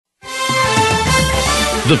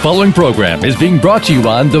The following program is being brought to you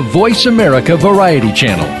on the Voice America Variety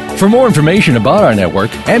Channel. For more information about our network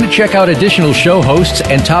and to check out additional show hosts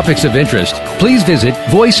and topics of interest, please visit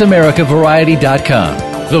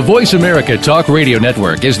voiceamericavariety.com. The Voice America Talk Radio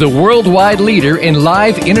Network is the worldwide leader in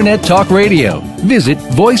live Internet talk radio. Visit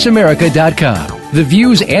voiceamerica.com. The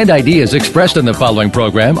views and ideas expressed in the following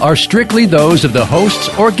program are strictly those of the hosts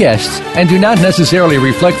or guests and do not necessarily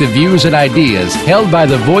reflect the views and ideas held by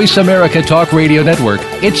the Voice America Talk Radio Network,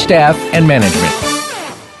 its staff, and management.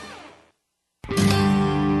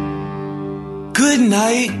 Good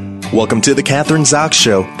night. Welcome to the Kathryn Zox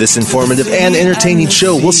Show. This informative and entertaining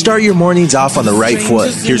show will start your mornings off on the right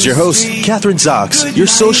foot. Here's your host, Kathryn Zox, your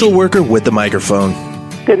social worker with the microphone.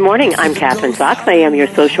 Good morning. I'm Kathryn Zox. I am your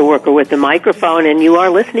social worker with the microphone, and you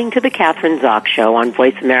are listening to the Kathryn Zox Show on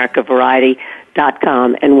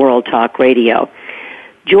VoiceAmericaVariety.com and World Talk Radio.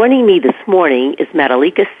 Joining me this morning is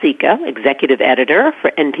Madhulika Sikka, executive editor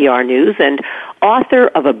for NPR News and author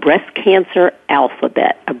of A Breast Cancer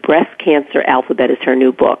Alphabet. A Breast Cancer Alphabet is her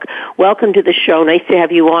new book. Welcome to the show. Nice to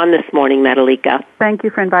have you on this morning, Madhulika. Thank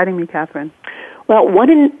you for inviting me, Kathryn. Well,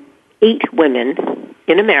 1 in 8 women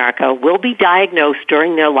in America will be diagnosed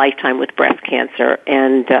during their lifetime with breast cancer,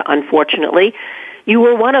 and unfortunately, you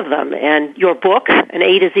were one of them. And your book, An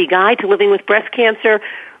A to Z Guide to Living with Breast Cancer,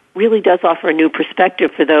 really does offer a new perspective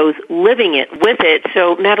for those living it with it.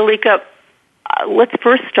 So, Madhulika, let's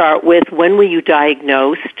first start with when were you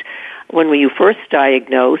diagnosed? When were you first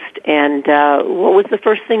diagnosed? And what was the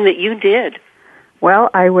first thing that you did? Well,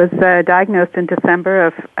 I was diagnosed in December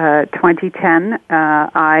of 2010.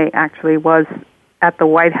 I actually was at the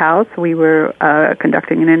White House. We were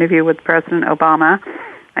conducting an interview with President Obama.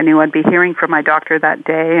 I knew I'd be hearing from my doctor that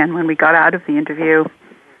day, and when we got out of the interview,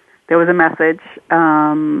 there was a message,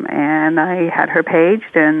 and I had her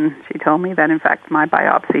paged, and she told me that, in fact, my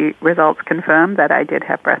biopsy results confirmed that I did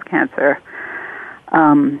have breast cancer,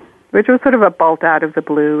 which was sort of a bolt out of the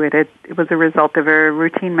blue. It was a result of a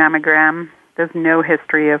routine mammogram. There's no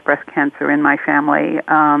history of breast cancer in my family.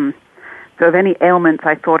 So of any ailments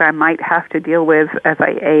I thought I might have to deal with as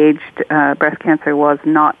I aged, breast cancer was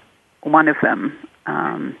not one of them.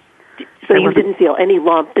 So you didn't feel any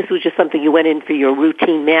lump. This was just something you went in for your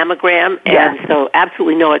routine mammogram, yes. And so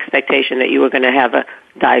absolutely no expectation that you were going to have a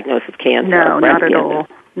diagnosis of cancer. No, not at all.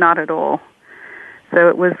 Not at all. So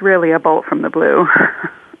it was really a bolt from the blue.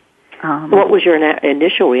 What was your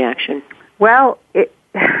initial reaction? Well,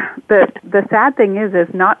 the sad thing is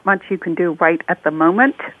there's not much you can do right at the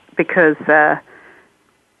moment because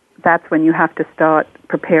that's when you have to start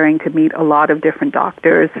preparing to meet a lot of different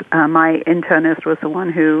doctors. My internist was the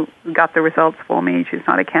one who got the results for me. She's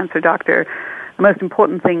not a cancer doctor. The most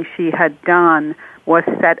important thing she had done was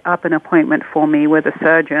set up an appointment for me with a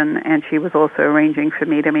surgeon, and she was also arranging for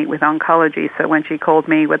me to meet with oncology. So when she called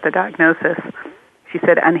me with the diagnosis, she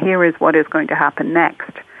said, and here is what is going to happen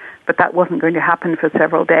next. But that wasn't going to happen for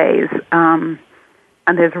several days. And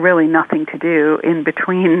there's really nothing to do in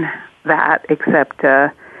between that except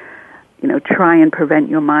try and prevent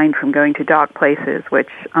your mind from going to dark places, which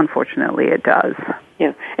unfortunately it does.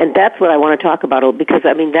 Yeah, and that's what I want to talk about, because,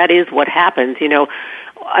 I mean, that is what happens, and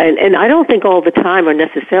I don't think all the time or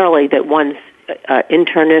necessarily that one's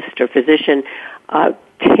internist or physician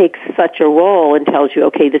takes such a role and tells you,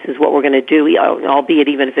 okay, this is what we're going to do, albeit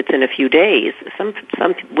even if it's in a few days. Some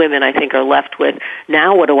women, I think, are left with,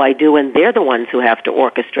 now what do I do? And they're the ones who have to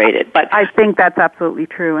orchestrate it. But I think that's absolutely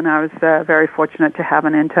true, and I was very fortunate to have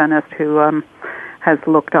an internist who has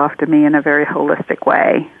looked after me in a very holistic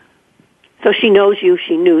way. So she knows you,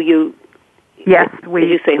 she knew you. Yes, Did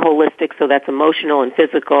you say holistic, so that's emotional and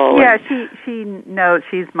physical? Yeah, she knows.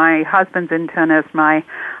 She's my husband's internist. My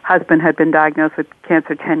husband had been diagnosed with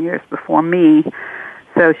cancer 10 years before me,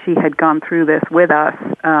 so she had gone through this with us.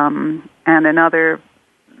 And another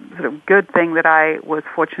sort of good thing that I was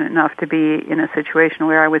fortunate enough to be in a situation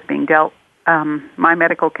where I was being dealt. My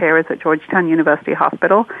medical care is at Georgetown University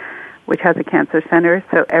Hospital, which has a cancer center,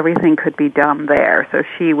 so everything could be done there. So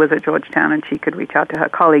she was at Georgetown, and she could reach out to her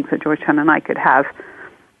colleagues at Georgetown, and I could have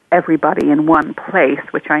everybody in one place,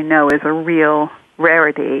 which I know is a real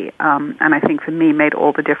rarity, and I think for me made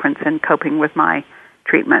all the difference in coping with my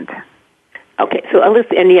treatment. Okay, so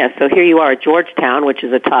so here you are at Georgetown, which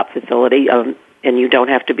is a top facility, and you don't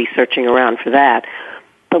have to be searching around for that.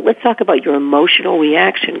 But let's talk about your emotional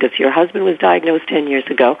reaction, because your husband was diagnosed 10 years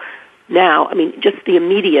ago. Now, I mean, just the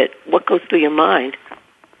immediate, what goes through your mind?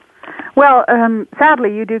 Well,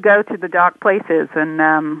 sadly, you do go to the dark places, and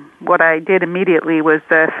what I did immediately was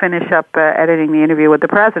finish up editing the interview with the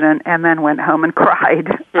president and then went home and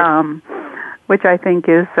cried, which I think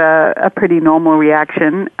is a pretty normal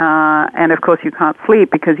reaction. And of course, you can't sleep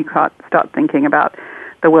because you can't start thinking about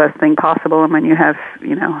the worst thing possible. And when you have,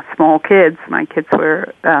 small kids, my kids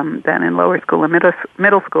were then in lower school and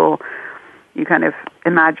middle school, you kind of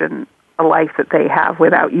imagine a life that they have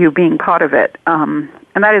without you being part of it. And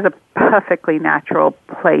that is a perfectly natural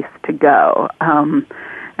place to go.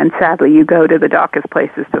 And sadly, you go to the darkest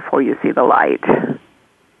places before you see the light.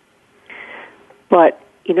 But,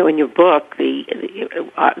 in your book, the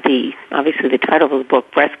obviously the title of the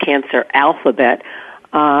book, Breast Cancer Alphabet,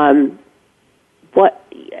 one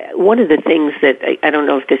of the things that I don't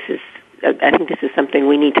know if this is, I think this is something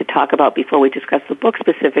we need to talk about before we discuss the book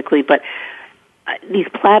specifically, but these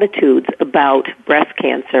platitudes about breast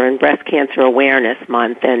cancer and Breast Cancer Awareness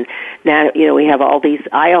Month, and now, we have all these,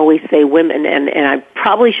 I always say women, and I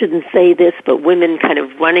probably shouldn't say this, but women kind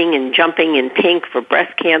of running and jumping in pink for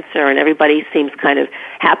breast cancer, and everybody seems kind of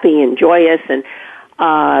happy and joyous, and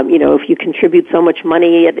if you contribute so much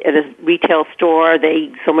money at a retail store,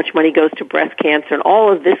 so much money goes to breast cancer and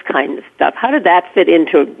all of this kind of stuff. How did that fit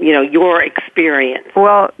into, your experience?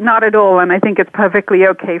 Well, not at all, and I think it's perfectly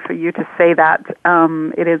okay for you to say that.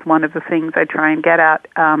 It is one of the things I try and get at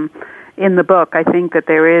in the book. I think that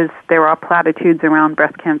there are platitudes around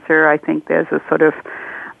breast cancer. I think there's a sort of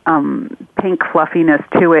pink fluffiness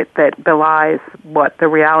to it that belies what the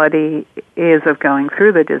reality is of going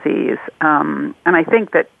through the disease. And I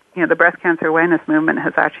think that, the breast cancer awareness movement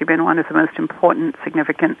has actually been one of the most important,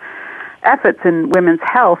 significant efforts in women's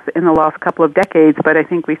health in the last couple of decades, but I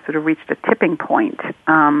think we sort of reached a tipping point.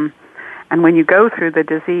 And when you go through the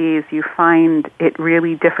disease, you find it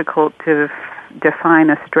really difficult to define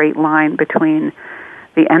a straight line between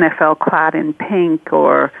the NFL clad in pink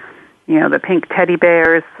or the pink teddy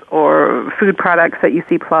bears or food products that you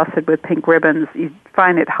see plastered with pink ribbons. You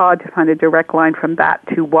find it hard to find a direct line from that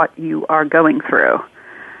to what you are going through.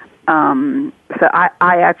 So I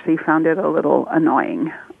actually found it a little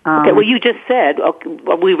annoying. Okay, well, you just said,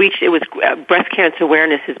 breast cancer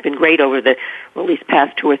awareness has been great over at least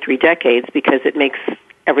past 2 or 3 decades because it makes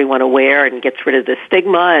everyone aware and gets rid of the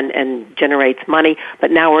stigma and generates money,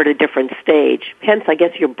 but now we're at a different stage. Hence, I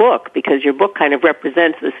guess, your book, because your book kind of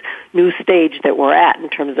represents this new stage that we're at in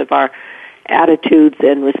terms of our attitudes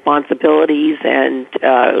and responsibilities and,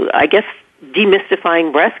 I guess,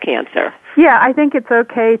 demystifying breast cancer. Yeah, I think it's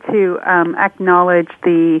okay to acknowledge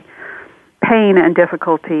the pain and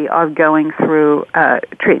difficulty of going through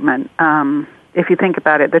treatment. If you think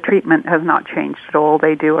about it, the treatment has not changed at all.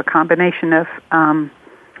 They do a combination of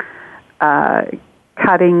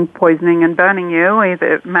cutting, poisoning, and burning you,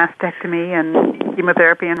 either mastectomy and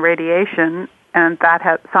chemotherapy and radiation, and that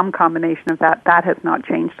has some combination of that. That has not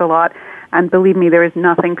changed a lot. And believe me, there is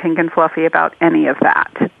nothing pink and fluffy about any of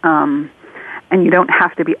that. And you don't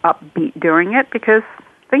have to be upbeat during it because,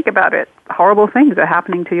 think about it, horrible things are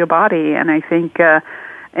happening to your body. And I think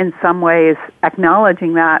in some ways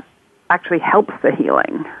acknowledging that actually helps the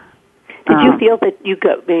healing. Did you feel that you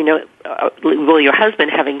got, your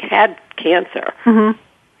husband having had cancer, mm-hmm.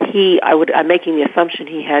 I'm making the assumption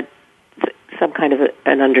he had some kind of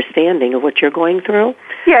an understanding of what you're going through?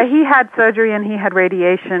 Yeah, he had surgery and he had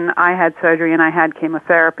radiation. I had surgery and I had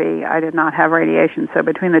chemotherapy. I did not have radiation, so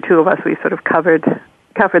between the two of us, we sort of covered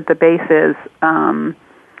the bases.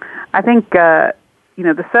 I think, the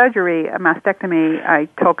surgery, a mastectomy, I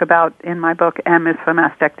talk about in my book, M is for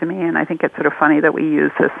mastectomy, and I think it's sort of funny that we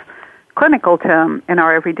use this clinical term in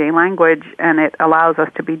our everyday language, and it allows us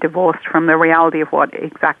to be divorced from the reality of what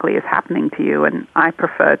exactly is happening to you, and I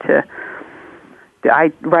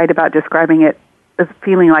write about describing it as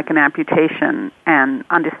feeling like an amputation, and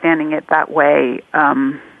understanding it that way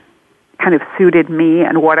kind of suited me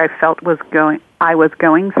and what I felt I was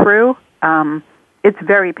going through. It's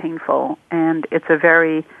very painful, and it's a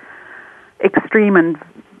very extreme and,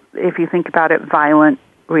 if you think about it, violent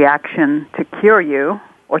reaction to cure you,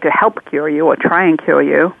 or to help cure you, or try and cure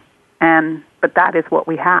you. But that is what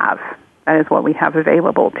we have. That is what we have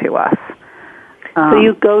available to us. So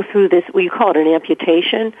you go through this, you call it an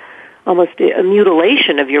amputation, almost a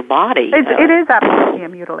mutilation of your body. It is absolutely a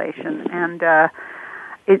mutilation, and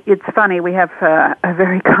it's funny, we have a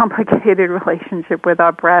very complicated relationship with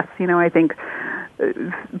our breasts. I think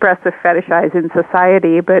breasts are fetishized in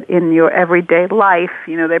society, but in your everyday life,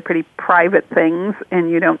 they're pretty private things,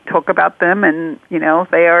 and you don't talk about them, and,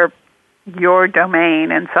 they are your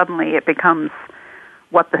domain, and suddenly it becomes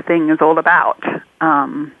what the thing is all about.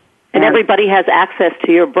 And everybody has access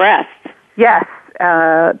to your breasts. Yes.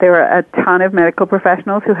 There are a ton of medical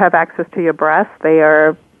professionals who have access to your breasts. They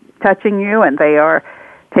are touching you, and they are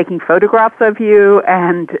taking photographs of you,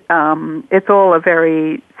 and it's all a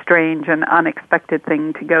very strange and unexpected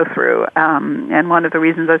thing to go through. And one of the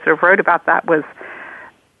reasons I sort of wrote about that was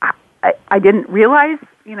I didn't realize,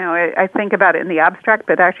 I think about it in the abstract,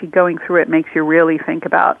 but actually going through it makes you really think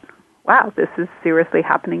about, wow, this is seriously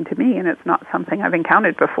happening to me, and it's not something I've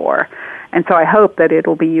encountered before. And so I hope that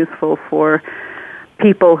it'll be useful for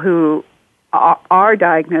people who are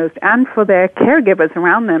diagnosed and for their caregivers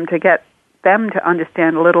around them to get them to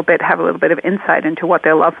understand a little bit, have a little bit of insight into what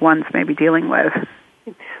their loved ones may be dealing with.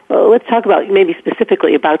 Well, let's talk about maybe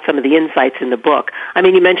specifically about some of the insights in the book. I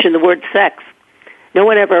mean, you mentioned the word sex. No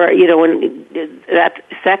one ever, when that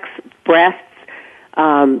sex, breasts,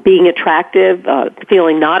 being attractive,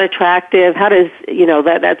 feeling not attractive. How does,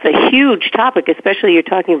 that's a huge topic, especially you're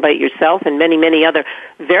talking about yourself and many, many other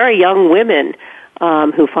very young women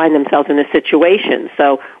who find themselves in this situation.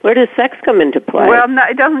 So where does sex come into play? Well, no,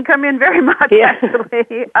 it doesn't come in very much,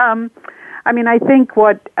 actually. I think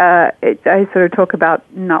what I sort of talk about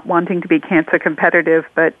not wanting to be cancer competitive,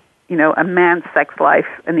 but, a man's sex life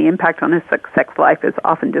and the impact on his sex life is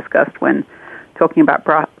often discussed when talking about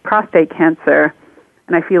prostate cancer.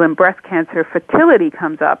 And I feel in breast cancer, fertility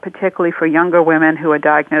comes up, particularly for younger women who are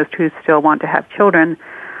diagnosed who still want to have children,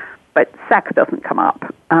 but sex doesn't come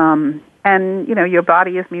up. And, your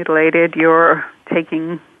body is mutilated, you're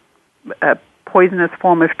taking a poisonous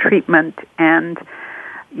form of treatment, and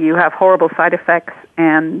you have horrible side effects,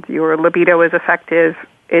 and your libido is affected.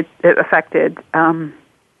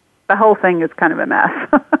 The whole thing is kind of a mess.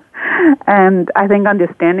 And I think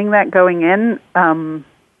understanding that going in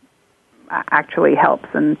actually helps,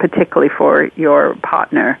 and particularly for your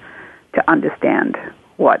partner to understand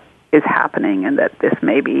what is happening and that this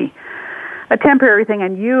may be a temporary thing,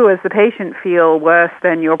 and you as the patient feel worse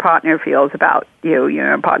than your partner feels about you.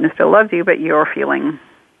 Your partner still loves you, but you're feeling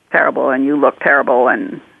terrible and you look terrible,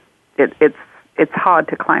 and it's hard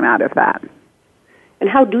to climb out of that. And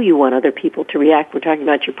how do you want other people to react? We're talking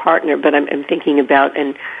about your partner, but I'm thinking about,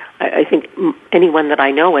 and I think anyone that I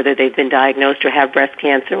know, whether they've been diagnosed or have breast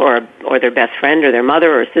cancer or their best friend or their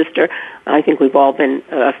mother or sister, I think we've all been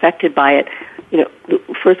affected by it. The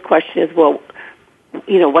first question is, well,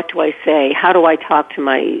 what do I say? How do I talk to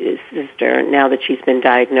my sister now that she's been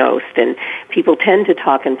diagnosed? And people tend to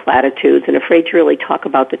talk in platitudes and afraid to really talk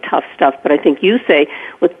about the tough stuff. But I think you say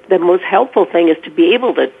what the most helpful thing is to be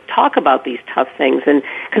able to talk about these tough things. And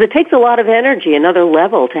because it takes a lot of energy, another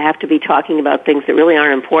level, to have to be talking about things that really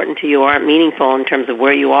aren't important to you or aren't meaningful in terms of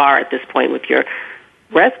where you are at this point with your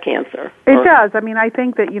breast cancer. It does. I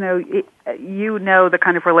think that, the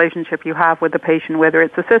kind of relationship you have with the patient, whether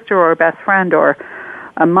it's a sister or a best friend or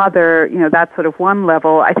a mother, that's sort of one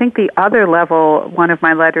level. I think the other level, one of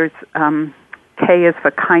my letters, K is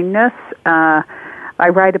for kindness. I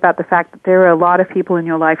write about the fact that there are a lot of people in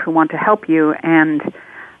your life who want to help you, and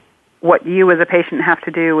what you as a patient have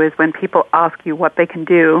to do is when people ask you what they can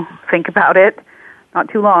do, think about it, not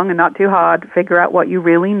too long and not too hard, figure out what you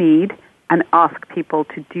really need, and ask people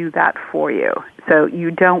to do that for you. So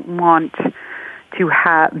you don't want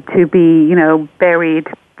to be, buried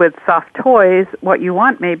with soft toys. What you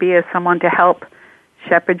want maybe is someone to help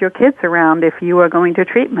shepherd your kids around if you are going to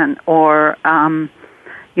treatment, or,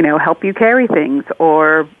 help you carry things,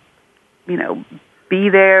 or, be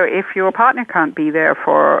there if your partner can't be there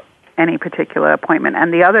for any particular appointment.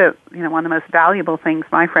 And the other, one of the most valuable things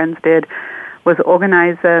my friends did was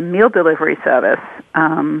organize a meal delivery service.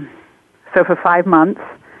 So for 5 months,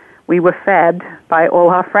 we were fed by all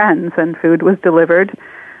our friends, and food was delivered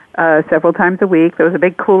several times a week. There was a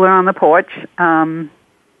big cooler on the porch, and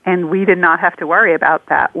we did not have to worry about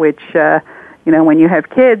that, which, when you have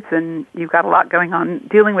kids and you've got a lot going on,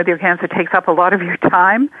 dealing with your cancer takes up a lot of your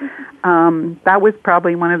time. That was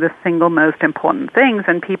probably one of the single most important things,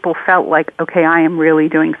 and people felt like, okay, I am really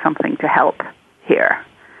doing something to help here.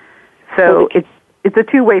 So it's a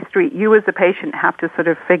two-way street. You as a patient have to sort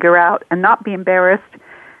of figure out and not be embarrassed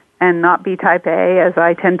and not be type A, as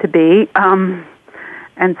I tend to be,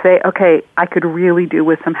 and say, okay, I could really do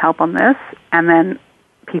with some help on this, and then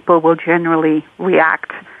people will generally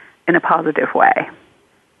react in a positive way.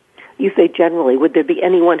 You say generally. Would there be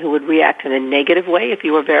anyone who would react in a negative way if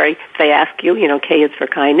you were they ask you, K is for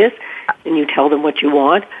kindness, and you tell them what you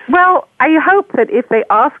want? Well, I hope that if they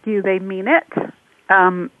ask you, they mean it.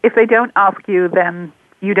 If they don't ask you, then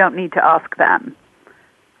you don't need to ask them.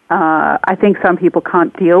 I think some people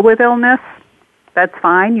can't deal with illness. That's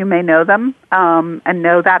fine. You may know them and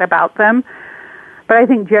know that about them. But I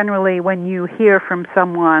think generally when you hear from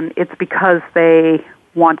someone, it's because they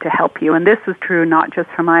want to help you. And this is true not just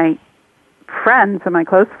for my friends and my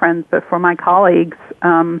close friends, but for my colleagues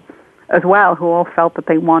as well, who all felt that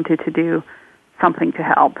they wanted to do something to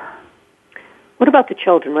help. What about the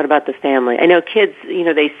children? What about the family? I know kids,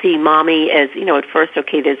 they see mommy as, at first,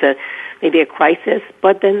 okay, there's maybe a crisis,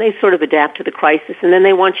 but then they sort of adapt to the crisis, and then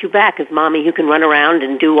they want you back as mommy who can run around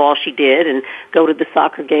and do all she did and go to the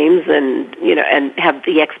soccer games and, and have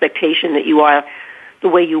the expectation that you are the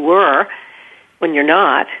way you were when you're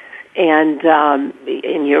not. And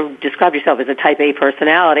you describe yourself as a type A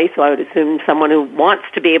personality, so I would assume someone who wants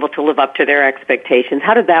to be able to live up to their expectations.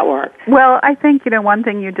 How did that work? Well, I think, one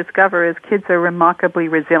thing you discover is kids are remarkably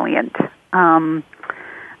resilient. And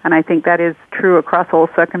I think that is true across all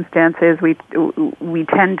circumstances. We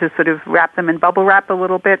tend to sort of wrap them in bubble wrap a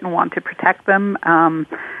little bit and want to protect them.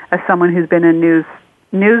 As someone who's been a news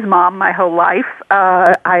mom my whole life,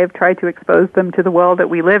 I have tried to expose them to the world that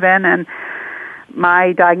we live in, and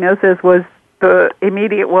my diagnosis was the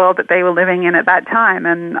immediate world that they were living in at that time.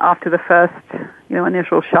 And after the first,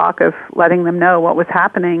 initial shock of letting them know what was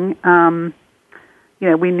happening,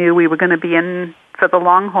 we knew we were going to be in for the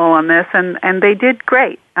long haul on this, and they did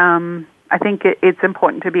great. I think it's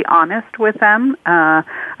important to be honest with them.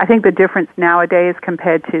 I think the difference nowadays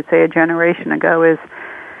compared to, say, a generation ago is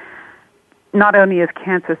not only is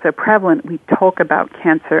cancer so prevalent, we talk about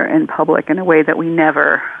cancer in public in a way that we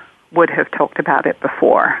never would have talked about it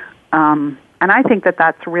before. And I think that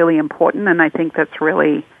that's really important, and I think that's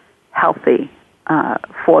really healthy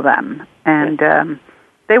for them. And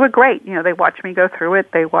they were great. They watched me go through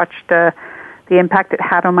it. They watched the impact it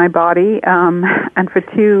had on my body. And for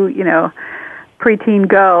two, preteen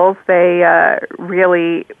girls, they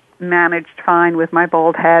really managed fine with my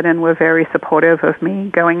bald head and were very supportive of me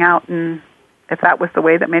going out. And if that was the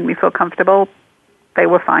way that made me feel comfortable, they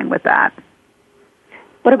were fine with that.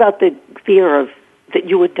 What about the fear of that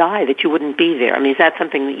you would die, that you wouldn't be there? I mean, is that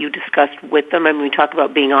something that you discussed with them? I mean, we talk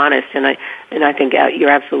about being honest, and I think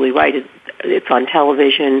you're absolutely right. It's on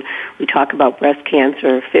television. We talk about breast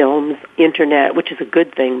cancer, films, internet, which is a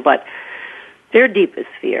good thing, but their deepest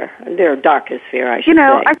fear, their darkest fear, I should say.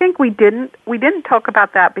 I think we didn't talk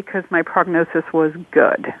about that because my prognosis was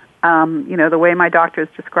good. The way my doctors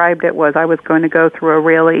described it was I was going to go through a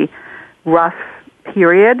really rough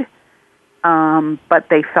period, but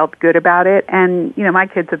they felt good about it. And, my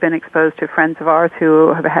kids have been exposed to friends of ours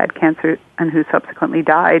who have had cancer and who subsequently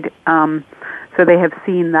died. So they have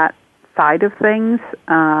seen that side of things.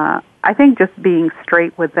 I think just being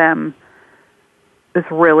straight with them is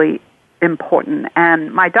really important.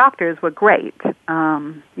 And my doctors were great.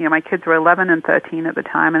 My kids were 11 and 13 at the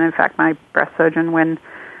time. And in fact, my breast surgeon, when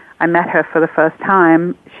I met her for the first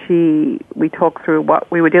time, we talked through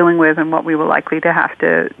what we were dealing with and what we were likely to have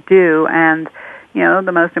to do. And,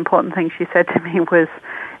 the most important thing she said to me was,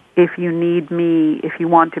 if you need me, if you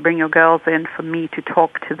want to bring your girls in for me to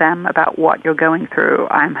talk to them about what you're going through,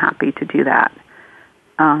 I'm happy to do that.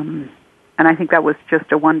 And I think that was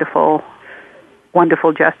just a wonderful,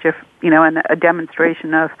 wonderful gesture, and a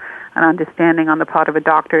demonstration of an understanding on the part of a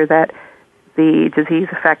doctor that the disease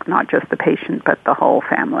affects not just the patient, but the whole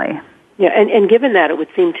family. Yeah, and given that, it would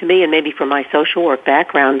seem to me, and maybe from my social work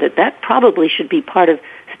background, that probably should be part of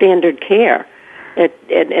standard care,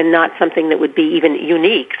 and not something that would be even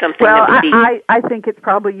unique. Something that would be. I think it's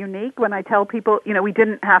probably unique when I tell people, we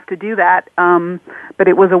didn't have to do that, but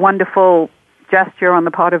it was a wonderful gesture on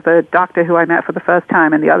the part of the doctor who I met for the first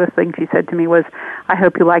time. And the other thing she said to me was, I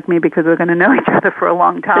hope you like me because we're going to know each other for a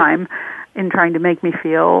long time, in trying to make me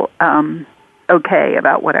feel okay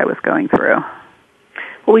about what I was going through.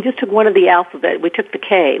 Well, we just took one of the alphabet. We took the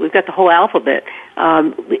K. We've got the whole alphabet.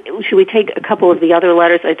 Should we take a couple of the other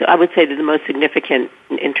letters? I would say they're the most significant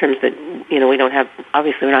in terms that, we don't have,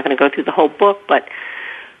 obviously we're not going to go through the whole book, but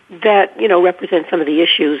that, represent some of the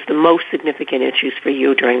issues, the most significant issues for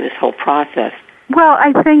you during this whole process. Well,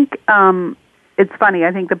 I think it's funny.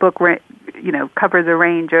 I think the book, covers a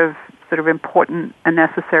range of sort of important and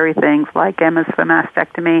necessary things like Emmys for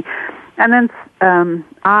mastectomy. And then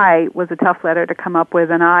I was a tough letter to come up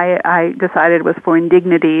with, and I decided it was for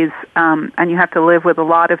indignities, and you have to live with a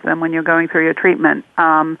lot of them when you're going through your treatment.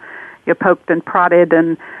 You're poked and prodded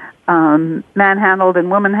and manhandled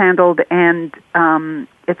and woman-handled, and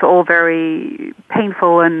it's all very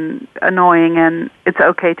painful and annoying, and it's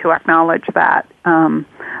okay to acknowledge that.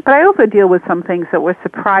 But I also deal with some things that were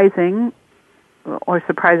surprising, or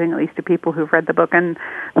surprising at least to people who've read the book, and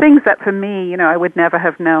things that for me, I would never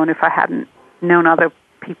have known if I hadn't known other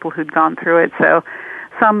people who'd gone through it. So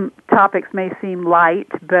some topics may seem light,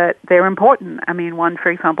 but they're important. I mean, one, for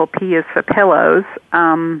example, P is for pillows,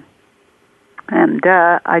 and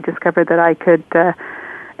I discovered that I could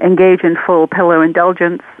engage in full pillow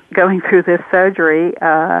indulgence going through this surgery.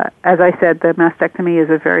 As I said, the mastectomy is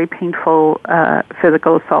a very painful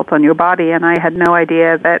physical assault on your body, and I had no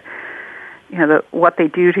idea that what they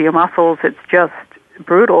do to your muscles, it's just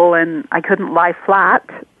brutal. And I couldn't lie flat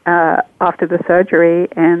after the surgery.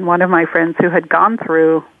 And one of my friends who had gone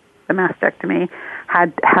through the mastectomy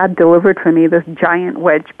had delivered for me this giant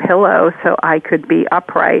wedge pillow so I could be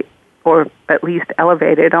upright or at least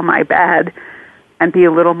elevated on my bed and be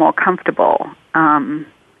a little more comfortable. And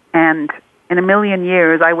in a million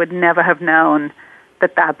years, I would never have known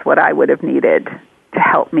that that's what I would have needed to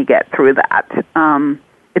help me get through that.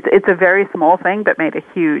 It's a very small thing, but made a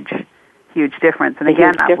huge difference. And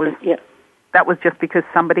again, that was just because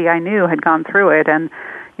somebody I knew had gone through it. And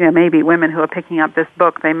maybe women who are picking up this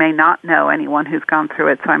book, they may not know anyone who's gone through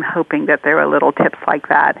it. So I'm hoping that there are little tips like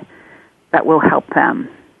that will help them.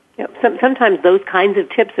 Sometimes those kinds of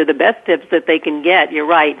tips are the best tips that they can get. You're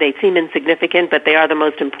right. They seem insignificant, but they are the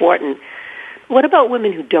most important. What about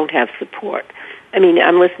women who don't have support? I mean,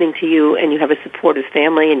 I'm listening to you, and you have a supportive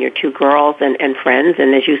family and your two girls and friends,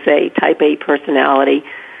 and as you say, type A personality,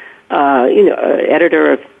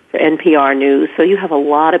 editor of NPR News. So you have a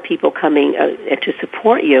lot of people coming to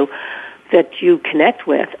support you that you connect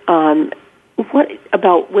with. What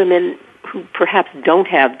about women who perhaps don't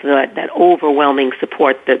have that overwhelming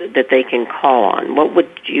support that they can call on? What would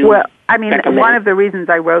you recommend? One of the reasons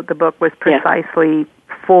I wrote the book was precisely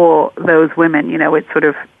for those women. It's sort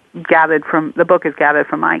of the book is gathered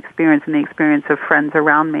from my experience and the experience of friends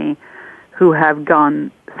around me who have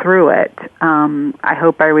gone through it. I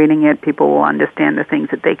hope by reading it, people will understand the things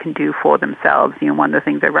that they can do for themselves. One of the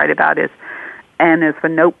things I write about is for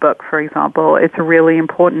notebook, for example. It's really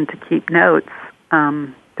important to keep notes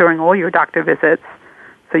during all your doctor visits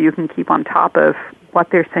so you can keep on top of what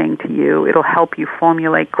they're saying to you. It'll help you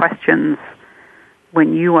formulate questions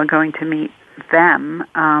when you are going to meet them.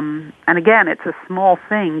 And again, it's a small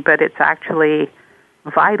thing, but it's actually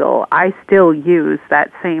vital. I still use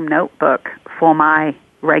that same notebook for my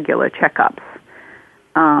regular checkups.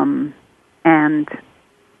 And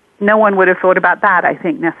no one would have thought about that, I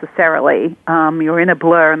think, necessarily. You're in a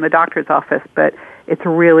blur in the doctor's office, but it's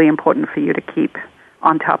really important for you to keep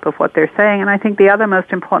on top of what they're saying. And I think the other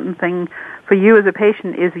most important thing for you as a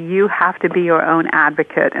patient is you have to be your own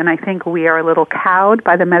advocate. And I think we are a little cowed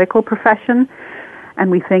by the medical profession, and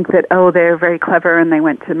we think that, they're very clever and they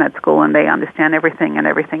went to med school and they understand everything, and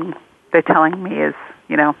everything they're telling me is,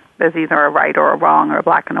 there's either a right or a wrong or a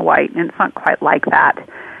black and a white, and it's not quite like that.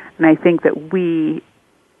 And I think that we,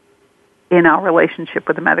 in our relationship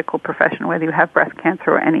with the medical profession, whether you have breast cancer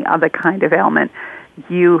or any other kind of ailment,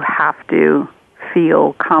 you have to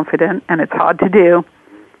feel confident, and it's hard to do,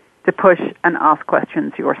 to push and ask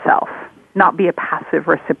questions yourself, not be a passive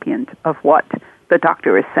recipient of what the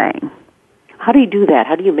doctor is saying. How do you do that?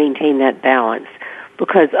 How do you maintain that balance?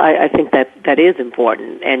 Because I think that is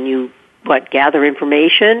important. And you, gather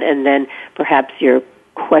information, and then perhaps you're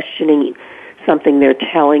questioning something they're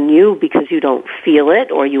telling you because you don't feel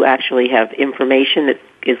it, or you actually have information that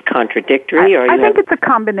is contradictory. I think it's a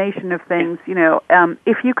combination of things.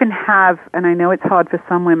 If you can have, and I know it's hard for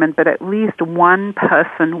some women, but at least one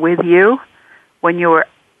person with you when you're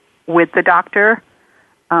with the doctor.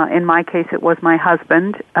 In my case, it was my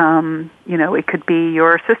husband. It could be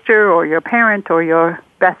your sister or your parent or your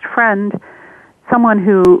best friend, someone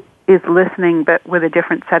who is listening but with a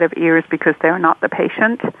different set of ears because they're not the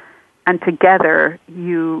patient. And together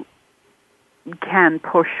you can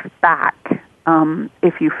push back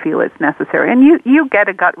if you feel it's necessary. And you get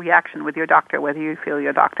a gut reaction with your doctor, whether you feel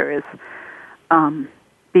your doctor is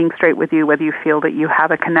being straight with you, whether you feel that you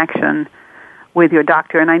have a connection with your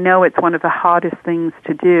doctor. And I know it's one of the hardest things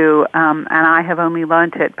to do, and I have only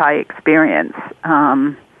learned it by experience.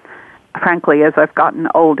 Frankly, as I've gotten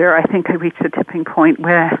older, I think I reached a tipping point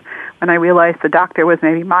where when I realized the doctor was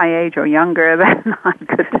maybe my age or younger, then I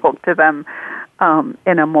could talk to them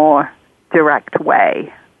in a more direct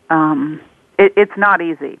way. It's not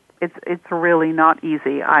easy. It's really not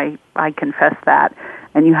easy. I confess that,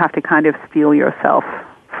 and you have to kind of steel yourself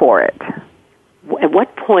for it. At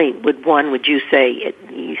what point would you say,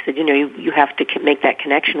 you said, you have to make that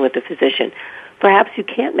connection with the physician. Perhaps you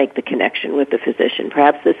can't make the connection with the physician.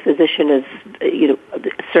 Perhaps this physician is,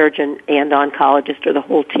 the surgeon and oncologist or the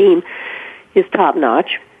whole team is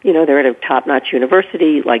top-notch. They're at a top-notch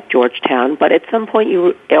university like Georgetown, but at some point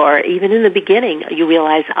or even in the beginning, you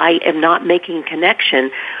realize I am not making a connection.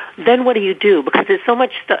 Then what do you do? Because there's so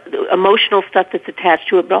much emotional stuff that's attached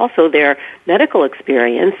to it, but also their medical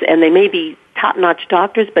experience, and they may be top-notch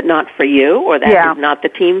doctors, but not for you, or that is not the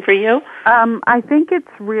team for you? I think it's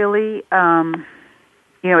really,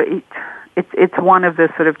 it's one of the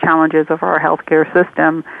sort of challenges of our healthcare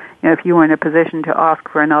system. If you were in a position to ask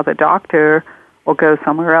for another doctor or go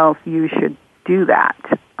somewhere else, you should do that.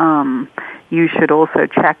 you should also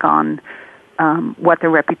check on what the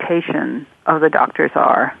reputation of the doctors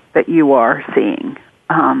are that you are seeing.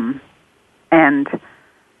 And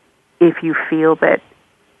if you feel that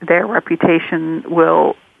their reputation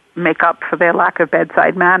will make up for their lack of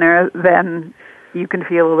bedside manner, then you can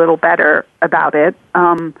feel a little better about it.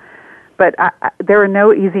 But there are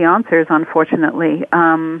no easy answers, unfortunately.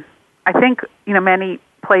 I think, many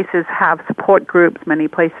places have support groups. Many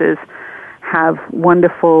places have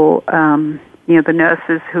wonderful, the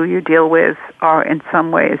nurses who you deal with are in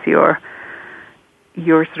some ways your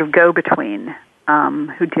sort of go-between,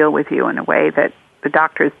 who deal with you in a way that the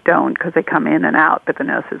doctors don't, because they come in and out, but the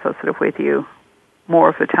nurses are sort of with you more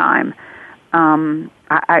of the time.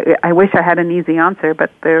 I wish I had an easy answer,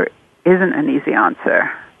 but there isn't an easy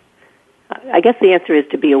answer. I guess the answer is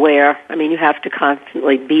to be aware. I mean, you have to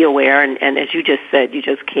constantly be aware, and as you just said, you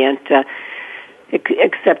just can't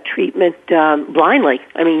accept treatment blindly.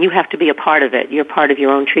 I mean, you have to be a part of it. You're part of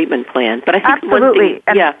your own treatment plan. But I think absolutely. One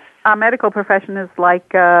thing, yeah. Our medical profession is like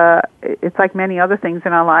it's like many other things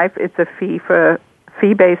in our life. It's a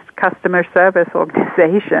fee-based customer service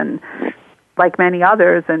organization, like many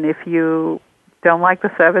others. And if you don't like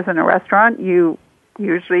the service in a restaurant, you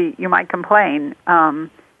might complain.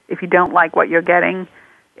 If you don't like what you're getting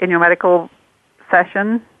in your medical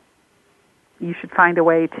session, you should find a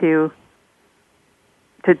way to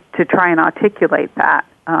try and articulate that.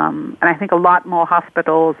 And I think a lot more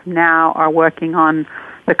hospitals now are working on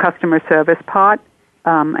the customer service part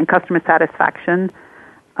and customer satisfaction,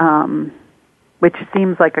 which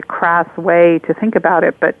seems like a crass way to think about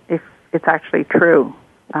it, but if it's actually true.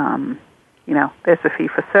 There's a fee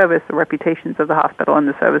for service, the reputations of the hospital and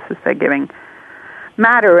the services they're giving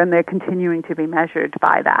matter, and they're continuing to be measured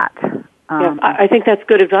by that. I think that's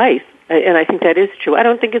good advice, and I think that is true. I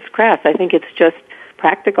don't think it's crass. I think it's just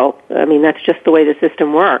practical. I mean, that's just the way the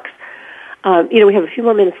system works. We have a few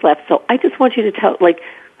more minutes left, so I just want you to tell,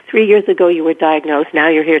 3 years ago you were diagnosed, now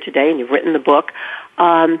you're here today and you've written the book.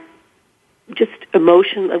 Just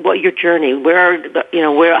emotion, what your journey,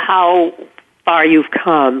 how far you've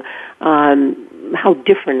come, how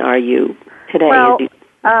different are you today? Well,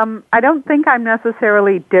 I don't think I'm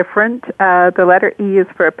necessarily different. The letter E is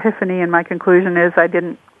for epiphany, and my conclusion is I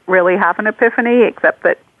didn't really have an epiphany, except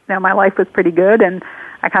that my life was pretty good, and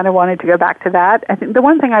I kind of wanted to go back to that. I think the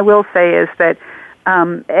one thing I will say is that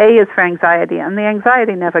A is for anxiety, and the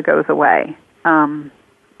anxiety never goes away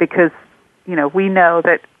because, we know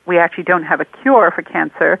that we actually don't have a cure for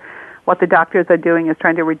cancer. What the doctors are doing is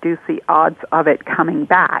trying to reduce the odds of it coming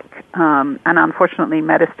back. And unfortunately,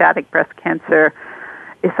 metastatic breast cancer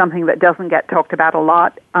is something that doesn't get talked about a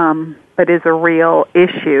lot, but is a real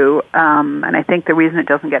issue. And I think the reason it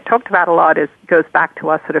doesn't get talked about a lot goes back to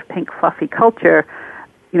our sort of pink fluffy culture.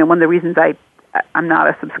 One of the reasons I'm not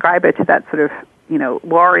a subscriber to that sort of,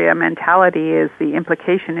 warrior mentality is the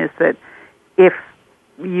implication is that if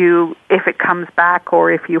it comes back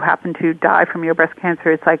or if you happen to die from your breast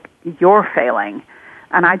cancer, it's like you're failing.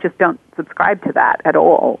 And I just don't subscribe to that at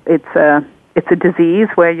all. It's a disease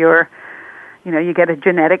where you get a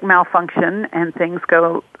genetic malfunction and things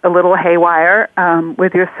go a little haywire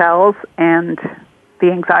with your cells, and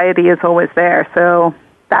the anxiety is always there. So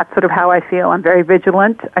that's sort of how I feel. I'm very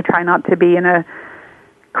vigilant. I try not to be in a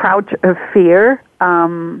crouch of fear,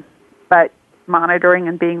 but monitoring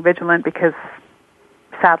and being vigilant because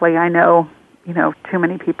sadly I know, too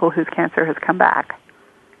many people whose cancer has come back.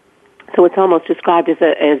 So it's almost described as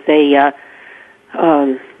a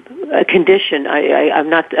condition. I'm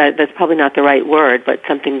not. That's probably not the right word, but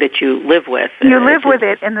something that you live with. You live with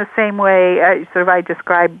it in the same way. I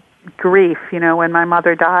describe grief. When my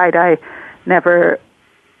mother died, I never.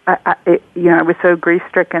 I was so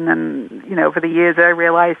grief-stricken, and over the years I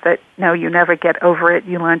realized that no, you never get over it.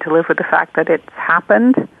 You learn to live with the fact that it's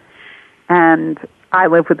happened, and I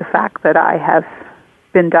live with the fact that I have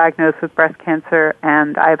been diagnosed with breast cancer,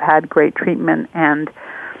 and I've had great treatment, and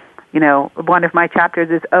one of my chapters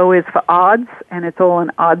is O is for odds, and it's all an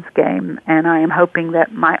odds game, and I am hoping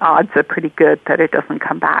that my odds are pretty good that it doesn't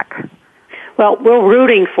come back. Well, we're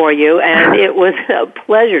rooting for you, and it was a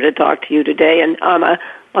pleasure to talk to you today. And on a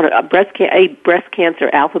breast cancer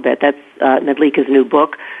alphabet, that's Madhulika's new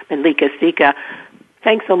book, Madhulika Sikka.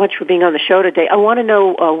 Thanks so much for being on the show today. I want to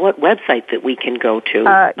know what website that we can go to.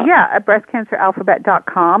 At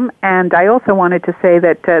breastcanceralphabet.com. And I also wanted to say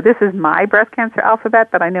that this is my breast cancer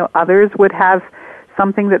alphabet, but I know others would have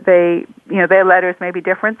something that their letters may be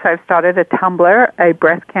different. So I've started a Tumblr, a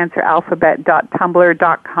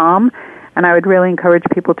breastcanceralphabet.tumblr.com. And I would really encourage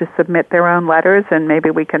people to submit their own letters, and maybe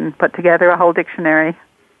we can put together a whole dictionary.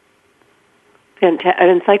 An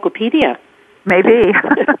encyclopedia. Maybe.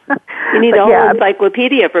 You need a whole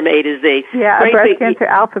encyclopedia from A to Z. Yeah,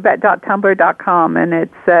 breastcanceralphabet.tumblr.com, and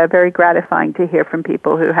it's very gratifying to hear from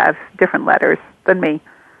people who have different letters than me.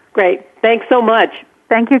 Great. Thanks so much.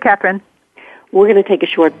 Thank you, Kathryn. We're going to take a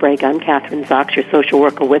short break. I'm Kathryn Zox, your social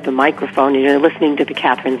worker with a microphone, and you're listening to the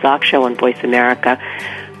Kathryn Zox Show on Voice America.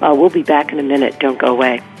 We'll be back in a minute. Don't go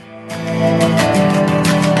away.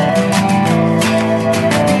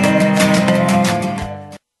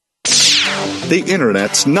 The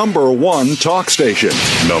Internet's #1 talk station.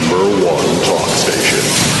 #1 talk station.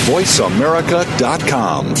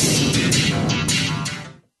 VoiceAmerica.com.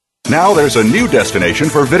 Now there's a new destination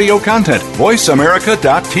for video content,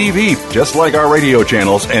 voiceamerica.tv. Just like our radio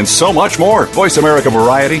channels and so much more. Voice America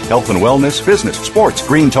Variety, Health and Wellness, Business, Sports,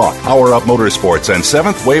 Green Talk, Power Up Motorsports, and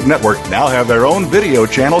Seventh Wave Network now have their own video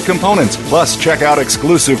channel components. Plus, check out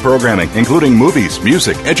exclusive programming, including movies,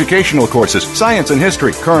 music, educational courses, science and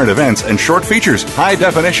history, current events, and short features. High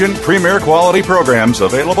definition, premier quality programs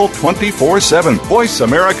available 24/7.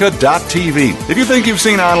 VoiceAmerica.tv. If you think you've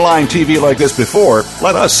seen online TV like this before,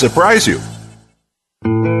 let us surprise you.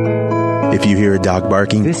 If you hear a dog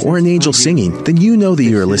barking or an angel singing, then you know that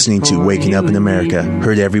you are listening to Waking Up in America.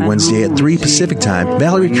 Heard every Wednesday at 3 Pacific Time,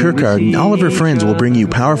 Valerie Kirkard and all of her friends will bring you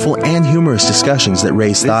powerful and humorous discussions that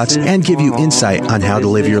raise thoughts and give you insight on how to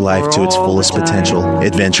live your life to its fullest potential.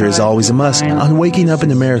 Adventure is always a must on Waking Up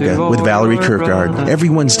in America with Valerie Kirkard every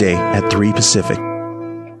Wednesday at 3 Pacific.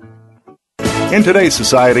 In today's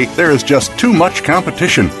society, there is just too much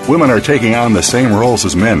competition. Women are taking on the same roles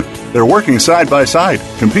as men. They're working side by side,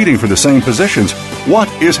 competing for the same positions. What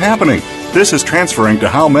is happening? This is transferring to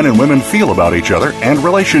how men and women feel about each other and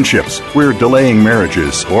relationships. We're delaying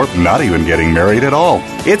marriages or not even getting married at all.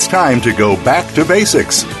 It's time to go back to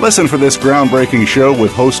basics. Listen for this groundbreaking show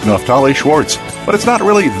with host Naftali Schwartz. But it's not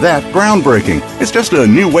really that groundbreaking. It's just a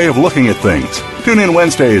new way of looking at things. Tune in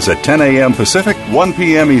Wednesdays at 10 a.m. Pacific, 1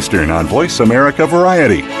 p.m. Eastern on Voice America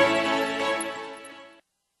Variety.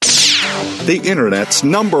 The Internet's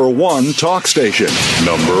 #1 talk station.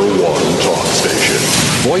 #1 talk station.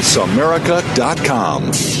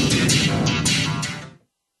 VoiceAmerica.com.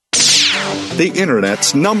 The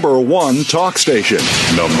Internet's #1 talk station.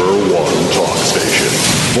 #1 talk station.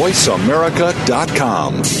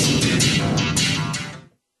 VoiceAmerica.com.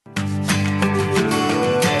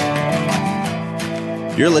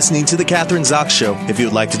 You're listening to The Kathryn Zox Show. If you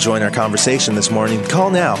would like to join our conversation this morning, call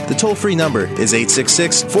now. The toll-free number is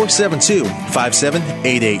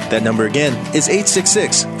 866-472-5788. That number again is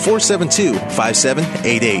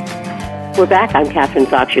 866-472-5788. We're back. I'm Kathryn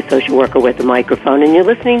Zox, your social worker with a microphone, and you're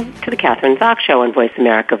listening to The Kathryn Zox Show on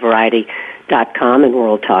VoiceAmericaVariety.com and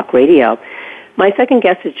World Talk Radio. My second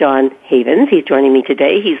guest is John Havens. He's joining me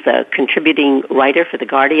today. He's a contributing writer for The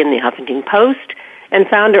Guardian, the Huffington Post, and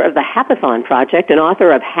founder of the Hackathon Project and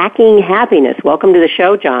author of Hacking Happiness. Welcome to the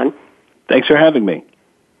show, John. Thanks for having me.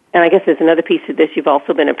 And I guess there's another piece of this. You've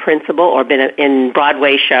also been a principal or been in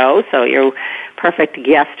Broadway shows, so you're a perfect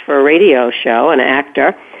guest for a radio show, an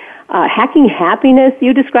actor. Hacking Happiness,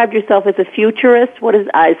 you described yourself as a futurist.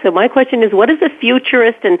 So my question is, what is a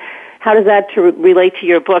futurist, and how does that relate to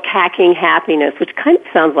your book, Hacking Happiness, which kind of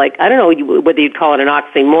sounds like, I don't know whether you'd call it an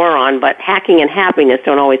oxymoron, but hacking and happiness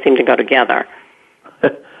don't always seem to go together.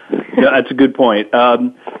 Yeah, that's a good point.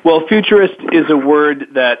 Well, futurist is a word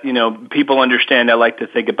that, people understand. I like to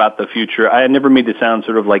think about the future. I never mean to sound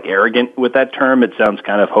sort of like arrogant with that term. It sounds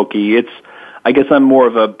kind of hokey. I guess I'm more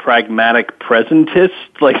of a pragmatic presentist,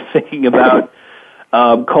 like thinking about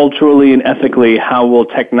culturally and ethically how will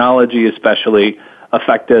technology especially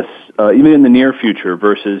affect us even in the near future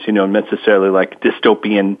versus, necessarily like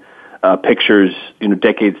dystopian pictures,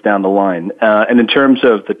 decades down the line. And in terms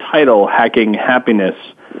of the title, Hacking Happiness,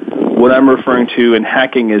 what I'm referring to in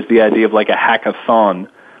hacking is the idea of like a hackathon,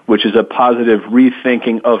 which is a positive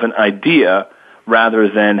rethinking of an idea rather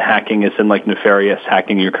than hacking as in like nefarious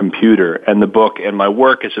hacking your computer. And the book and my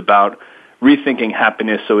work is about rethinking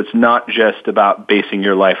happiness, so it's not just about basing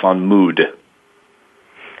your life on mood. All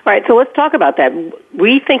right, so let's talk about that.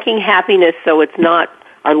 Rethinking happiness so it's not,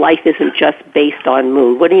 our life isn't just based on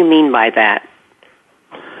mood. What do you mean by that?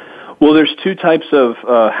 Well, there's two types of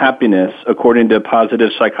happiness, according to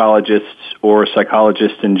positive psychologists or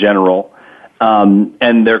psychologists in general.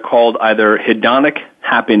 And they're called either hedonic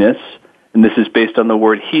happiness, and this is based on the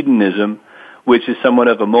word hedonism, which is somewhat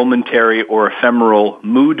of a momentary or ephemeral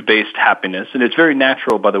mood-based happiness. And it's very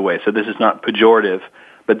natural, by the way, so this is not pejorative.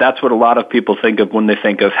 But that's what a lot of people think of when they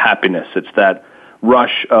think of happiness. It's that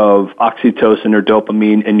rush of oxytocin or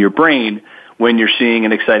dopamine in your brain when you're seeing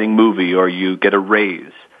an exciting movie or you get a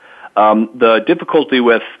raise. The difficulty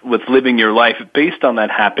with living your life based on that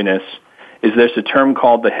happiness is there's a term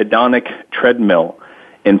called the hedonic treadmill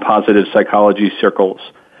in positive psychology circles,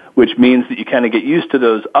 which means that you kind of get used to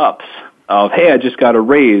those ups of, hey, I just got a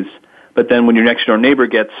raise, but then when your next door neighbor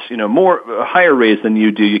gets, a higher raise than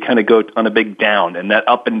you do, you kind of go on a big down, and that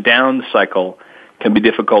up and down cycle can be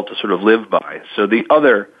difficult to sort of live by. So the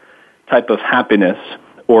other type of happiness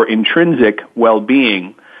or intrinsic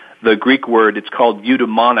well-being, the Greek word, it's called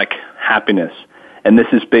eudaimonic happiness. And this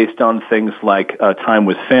is based on things like time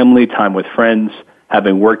with family, time with friends,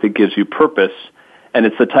 having work that gives you purpose. And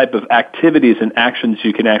it's the type of activities and actions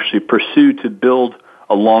you can actually pursue to build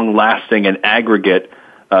a long-lasting and aggregate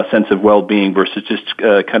sense of well-being versus just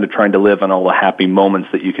kind of trying to live on all the happy moments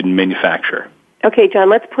that you can manufacture. Okay, John,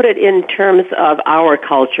 let's put it in terms of our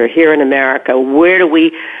culture here in America. Where do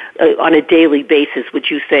we, on a daily basis, would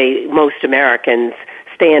you say most Americans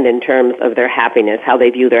stand in terms of their happiness, how they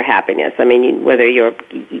view their happiness? I mean, whether you're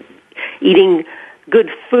eating good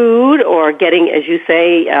food or getting, as you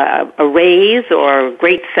say, a raise or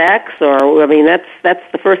great sex, or, I mean, that's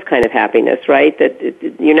the first kind of happiness, right?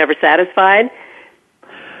 That you're never satisfied?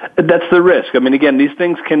 That's the risk. I mean, again, these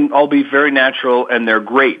things can all be very natural and they're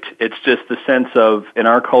great. It's just the sense of, in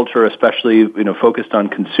our culture, especially, focused on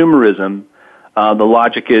consumerism, the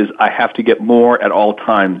logic is I have to get more at all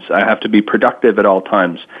times. I have to be productive at all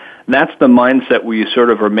times. And that's the mindset where you sort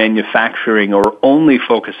of are manufacturing or only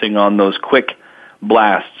focusing on those quick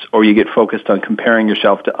blasts, or you get focused on comparing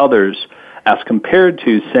yourself to others as compared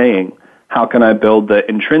to saying, how can I build the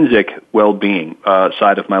intrinsic well-being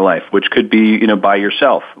side of my life, which could be, by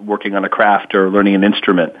yourself, working on a craft or learning an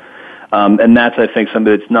instrument. And that's, I think,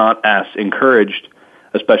 something that's not as encouraged,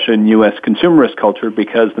 especially in U.S. consumerist culture,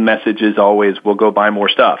 because the message is always, we'll go buy more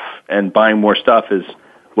stuff. And buying more stuff is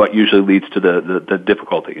what usually leads to the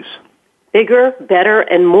difficulties. Bigger, better,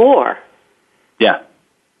 and more. Yeah.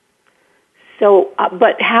 So,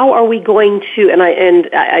 but how are we going to?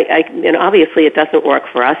 And obviously it doesn't work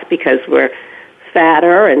for us because we're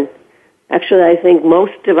fatter, and actually I think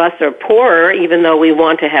most of us are poorer, even though we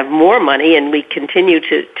want to have more money, and we continue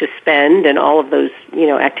to spend and all of those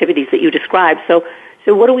activities that you described. So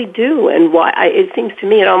what do we do, and why? It seems to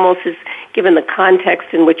me it almost is, given the context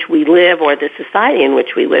in which we live or the society in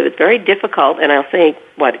which we live, it's very difficult. And I'll say,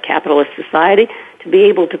 capitalist society, to be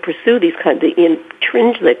able to pursue these kinds of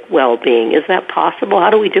intrinsic well-being. Is that possible?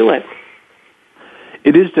 How do we do it?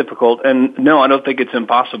 It is difficult, and no, I don't think it's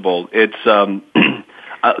impossible. It's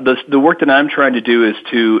the work that I'm trying to do is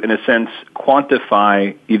to, in a sense,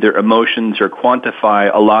 quantify either emotions or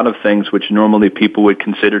quantify a lot of things which normally people would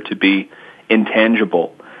consider to be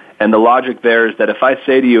intangible. And the logic there is that if I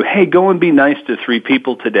say to you, hey, go and be nice to 3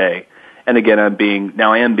 people today, and again, I am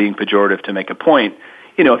being pejorative to make a point,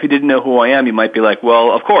 if you didn't know who I am, you might be like,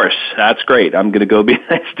 well, of course, that's great. I'm going to go be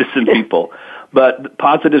nice to some people. But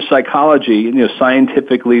positive psychology,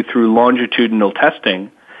 scientifically through longitudinal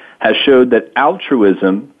testing, has showed that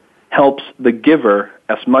altruism helps the giver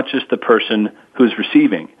as much as the person who's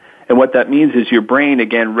receiving. And what that means is your brain,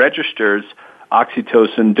 again, registers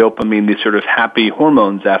oxytocin, dopamine, these sort of happy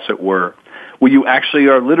hormones, as it were, where you actually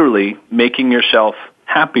are literally making yourself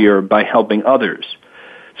happier by helping others.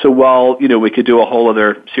 So while, we could do a whole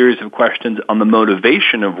other series of questions on the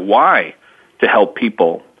motivation of why to help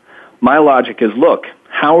people, my logic is, look,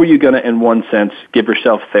 how are you going to, in one sense, give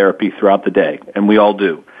yourself therapy throughout the day? And we all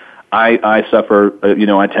do. I suffer,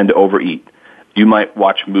 I tend to overeat. You might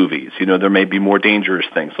watch movies. There may be more dangerous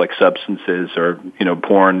things like substances or,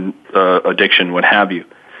 porn addiction, what have you.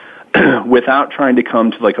 Without trying to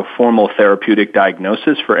come to like a formal therapeutic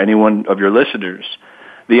diagnosis for any one of your listeners,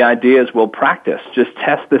 the idea is, well, practice. Just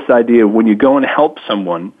test this idea of when you go and help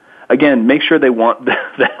someone. Again, make sure they want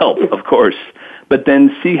the help, of course, but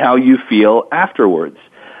then see how you feel afterwards.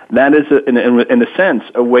 That is, in a sense,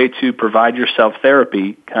 a way to provide yourself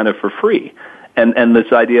therapy kind of for free. And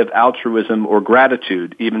this idea of altruism or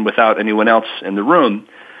gratitude, even without anyone else in the room,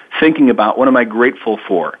 thinking about what am I grateful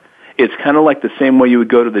for? It's kind of like the same way you would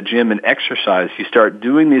go to the gym and exercise. You start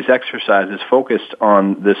doing these exercises focused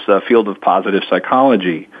on this field of positive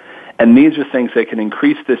psychology. And these are things that can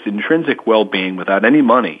increase this intrinsic well-being without any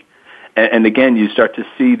money. And again, you start to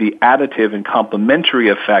see the additive and complementary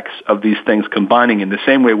effects of these things combining in the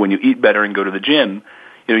same way when you eat better and go to the gym,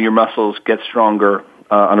 your muscles get stronger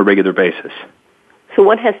on a regular basis. So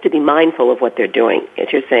one has to be mindful of what they're doing, as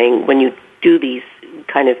you're saying, when you do these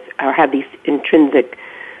kind of, or have these intrinsic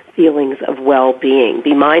feelings of well-being.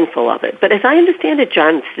 Be mindful of it. But as I understand it,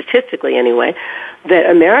 John, statistically anyway, that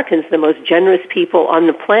Americans are the most generous people on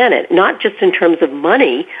the planet, not just in terms of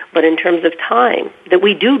money, but in terms of time, that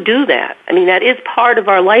we do that. I mean, that is part of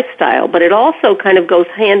our lifestyle, but it also kind of goes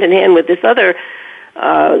hand in hand with this other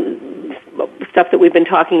stuff that we've been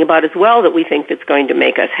talking about as well that we think that's going to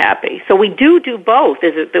make us happy. So we do both.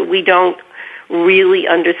 Is it that we don't really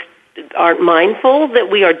aren't mindful that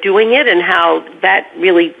we are doing it and how that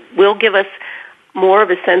really will give us more of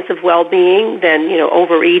a sense of well-being than,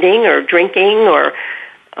 overeating or drinking or...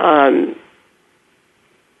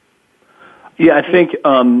 Yeah, I think,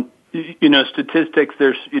 statistics,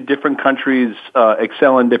 there's different countries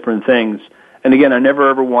excel in different things. And again, I never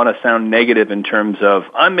ever want to sound negative in terms of,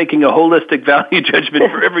 I'm making a holistic value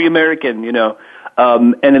judgment for every American,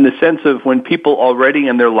 and in the sense of when people already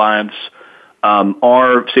in their lives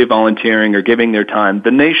are, say, volunteering or giving their time,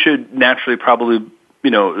 then they should naturally probably,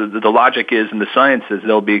 the logic is and the science is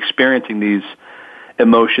they'll be experiencing these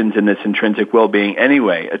emotions and this intrinsic well-being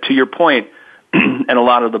anyway. To your point, and a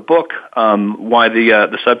lot of the book, why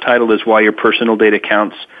the subtitle is Why Your Personal Data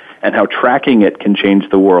Counts and How Tracking It Can Change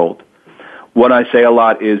the World. What I say a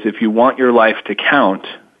lot is if you want your life to count,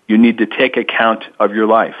 you need to take account of your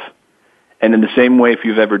life. And in the same way, if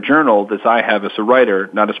you've ever journaled, as I have as a writer,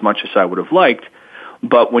 not as much as I would have liked,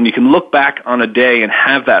 but when you can look back on a day and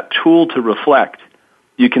have that tool to reflect,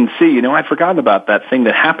 you can see, I'd forgotten about that thing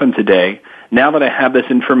that happened today. Now that I have this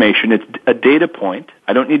information, it's a data point.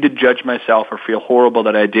 I don't need to judge myself or feel horrible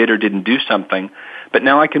that I did or didn't do something. But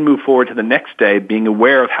now I can move forward to the next day being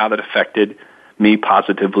aware of how that affected me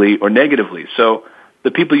positively or negatively. So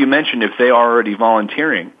the people you mentioned, if they are already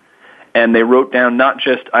volunteering and they wrote down not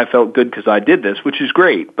just I felt good because I did this, which is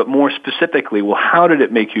great, but more specifically, well, how did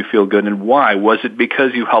it make you feel good and why? Was it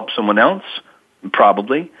because you helped someone else?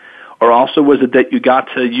 Probably. Or also was it that you got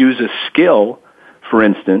to use a skill, for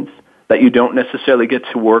instance, that you don't necessarily get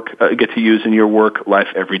to use in your work life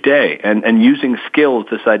every day. And using skills,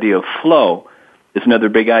 this idea of flow, is another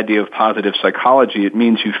big idea of positive psychology. It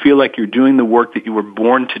means you feel like you're doing the work that you were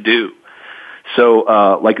born to do.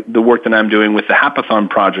 So like the work that I'm doing with the Hackathon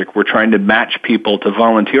project, we're trying to match people to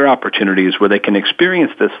volunteer opportunities where they can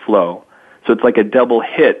experience this flow. So it's like a double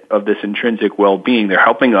hit of this intrinsic well-being. They're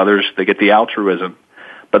helping others, they get the altruism,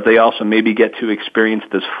 but they also maybe get to experience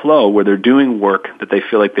this flow where they're doing work that they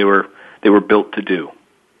feel like they were built to do.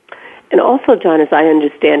 And also, John, as I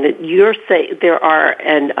understand it, you're saying there are,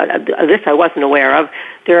 and this I wasn't aware of,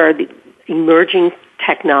 there are the emerging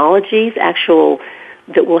technologies,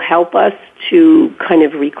 that will help us to kind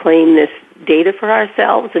of reclaim this data for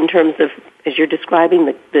ourselves in terms of, as you're describing,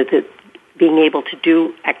 the being able to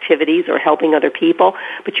do activities or helping other people,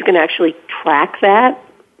 but you can actually track that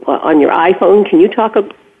on your iPhone. Can you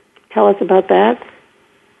tell us about that?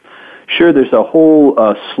 Sure, there's a whole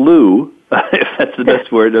slew, if that's the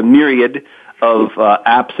best word, a myriad of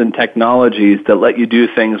apps and technologies that let you do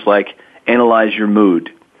things like analyze your mood.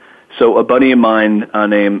 So a buddy of mine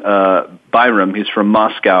named Byram, he's from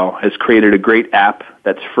Moscow, has created a great app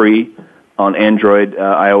that's free on Android,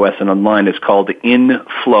 iOS, and online. It's called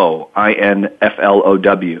InFlow,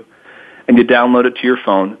 INFLOW. And you download it to your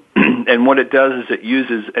phone, and what it does is it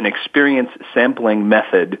uses an experience sampling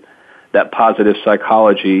method that positive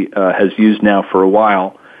psychology has used now for a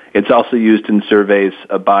while. It's also used in surveys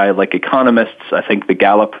by like economists. I think the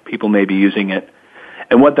Gallup people may be using it.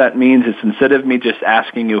 And what that means is instead of me just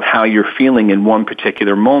asking you how you're feeling in one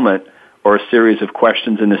particular moment or a series of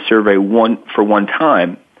questions in a survey for one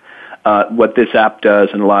time, what this app does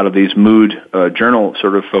and a lot of these mood journal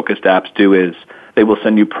sort of focused apps do is they will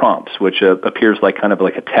send you prompts, which appears like kind of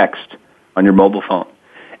like a text on your mobile phone.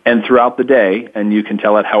 And throughout the day, and you can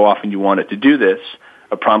tell it how often you want it to do this,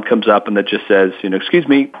 a prompt comes up and that just says, excuse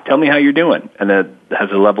me, tell me how you're doing. And that has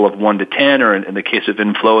a level of 1 to 10, or in the case of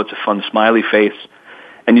InFlow, it's a fun smiley face.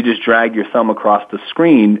 And you just drag your thumb across the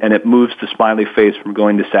screen, and it moves the smiley face from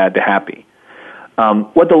going to sad to happy.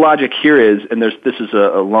 What the logic here is, and this is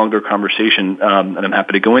a longer conversation, and I'm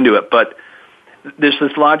happy to go into it, but there's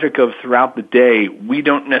this logic of throughout the day, we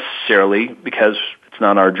don't necessarily, because it's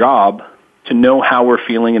not our job, to know how we're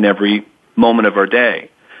feeling in every moment of our day.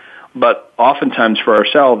 But oftentimes for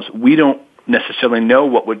ourselves, we don't necessarily know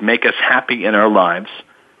what would make us happy in our lives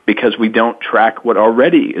because we don't track what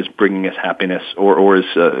already is bringing us happiness or is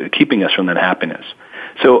keeping us from that happiness.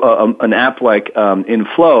 So an app like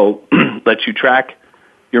InFlow lets you track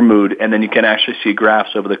your mood, and then you can actually see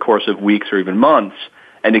graphs over the course of weeks or even months,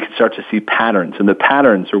 and you can start to see patterns. And the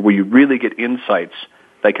patterns are where you really get insights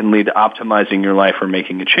that can lead to optimizing your life or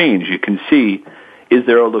making a change. You can see, is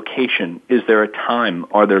there a location? Is there a time?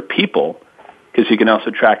 Are there people? Because you can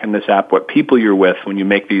also track in this app what people you're with when you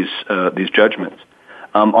make these judgments.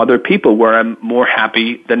 Are there people where I'm more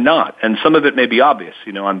happy than not? And some of it may be obvious.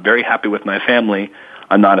 I'm very happy with my family.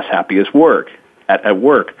 I'm not as happy as at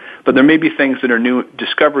work. But there may be things that are new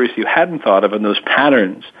discoveries you hadn't thought of, and those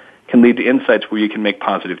patterns can lead to insights where you can make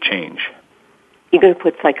positive change. You're going to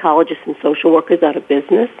put psychologists and social workers out of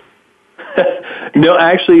business? No,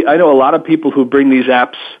 actually, I know a lot of people who bring these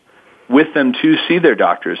apps with them to see their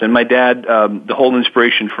doctors. And my dad, the whole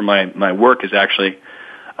inspiration for my work is actually,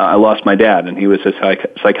 I lost my dad, and he was a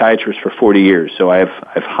psychiatrist for 40 years, so I have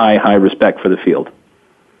high respect for the field.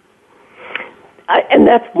 And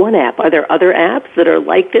that's one app. Are there other apps that are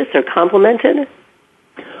like this or complemented?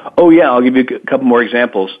 Oh, yeah, I'll give you a couple more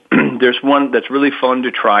examples. There's one that's really fun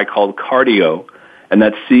to try called Cardio, and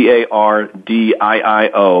that's CARDIIO.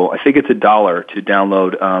 I think it's $1 to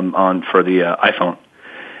download for the iPhone.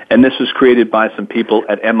 And this was created by some people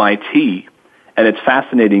at MIT, and it's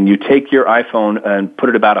fascinating. You take your iPhone and put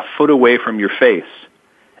it about a foot away from your face,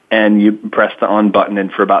 and you press the on button,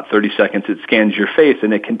 and for about 30 seconds it scans your face,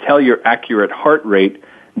 and it can tell your accurate heart rate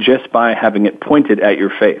just by having it pointed at your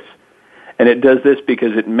face. And it does this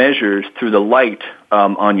because it measures through the light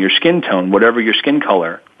on your skin tone, whatever your skin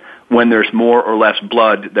color, when there's more or less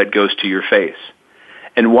blood that goes to your face.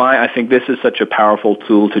 And why I think this is such a powerful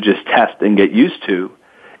tool to just test and get used to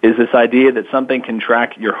is this idea that something can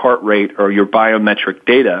track your heart rate or your biometric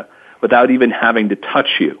data without even having to touch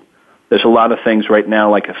you. There's a lot of things right now,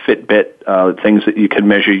 like a Fitbit, things that you can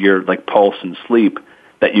measure your like pulse and sleep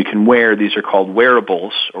that you can wear. These are called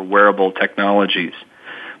wearables or wearable technologies.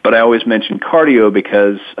 But I always mention cardio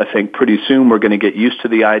because I think pretty soon we're going to get used to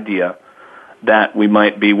the idea that we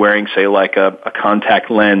might be wearing, say, like a contact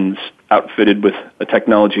lens outfitted with a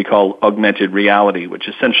technology called augmented reality, which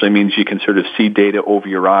essentially means you can sort of see data over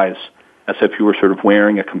your eyes as if you were sort of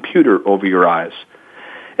wearing a computer over your eyes.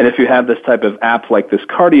 And if you have this type of app like this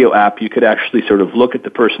cardio app, you could actually sort of look at the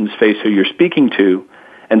person's face who you're speaking to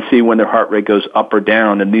and see when their heart rate goes up or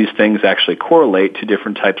down, and these things actually correlate to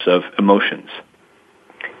different types of emotions.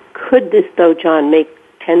 Could this, though, John,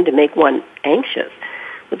 tend to make one anxious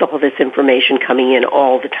with all this information coming in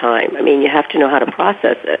all the time? I mean, you have to know how to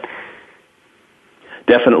process it.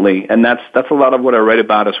 Definitely, and that's a lot of what I write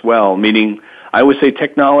about as well, meaning I would say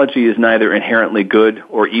technology is neither inherently good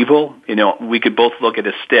or evil. You know, we could both look at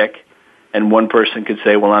a stick, and one person could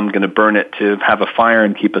say, well, I'm going to burn it to have a fire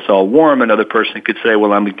and keep us all warm. Another person could say,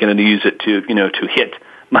 well, I'm going to use it to hit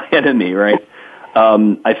my enemy, right?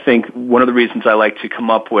 I think one of the reasons I like to come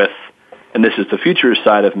up with, and this is the futurist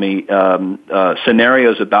side of me,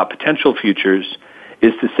 scenarios about potential futures,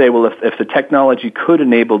 is to say, well, if the technology could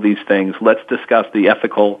enable these things, let's discuss the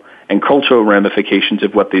ethical and cultural ramifications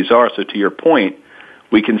of what these are. So to your point,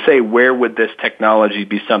 we can say, where would this technology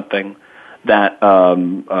be something that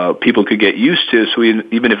people could get used to, so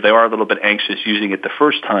even if they are a little bit anxious using it the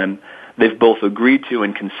first time, they've both agreed to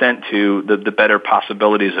and consent to the better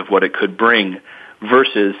possibilities of what it could bring,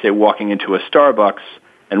 versus, say, walking into a Starbucks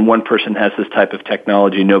and one person has this type of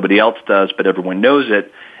technology, nobody else does, but everyone knows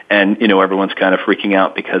it, and everyone's kind of freaking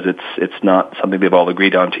out because it's not something they've all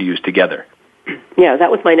agreed on to use together. Yeah,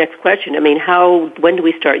 that was my next question. I mean, when do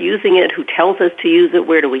we start using it? Who tells us to use it?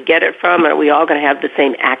 Where do we get it from? Are we all going to have the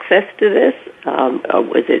same access to this? Or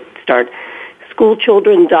was it start school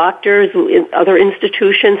children, doctors, other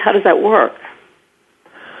institutions? How does that work?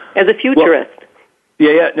 As a futurist.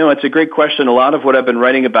 No, it's a great question. A lot of what I've been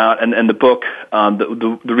writing about and the book,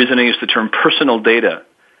 the reason I use the term personal data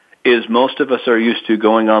is most of us are used to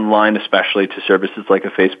going online, especially to services like a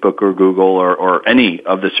Facebook or Google or any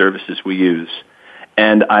of the services we use,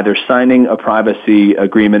 and either signing a privacy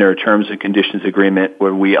agreement or a terms and conditions agreement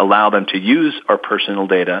where we allow them to use our personal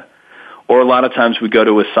data, or a lot of times we go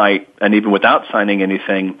to a site and even without signing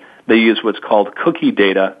anything, they use what's called cookie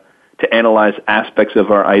data to analyze aspects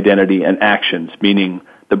of our identity and actions, meaning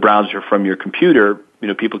the browser from your computer,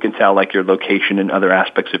 people can tell like your location and other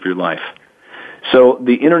aspects of your life. So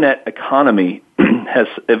the internet economy has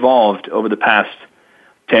evolved over the past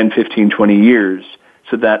 10, 15, 20 years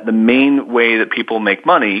so that the main way that people make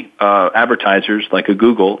money, advertisers like a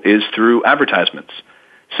Google, is through advertisements.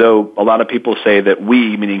 So a lot of people say that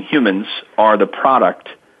we, meaning humans, are the product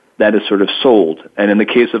that is sort of sold. And in the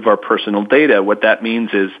case of our personal data, what that means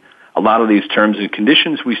is a lot of these terms and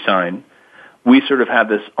conditions we sign, we sort of have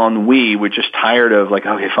this ennui. We're just tired of like,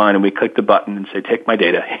 okay, fine, and we click the button and say, take my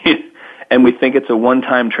data. And we think it's a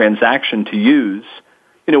one-time transaction to use,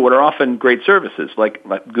 what are often great services. Like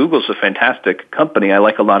Google's a fantastic company. I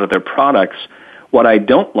like a lot of their products. What I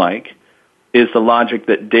don't like is the logic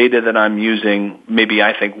that data that I'm using, maybe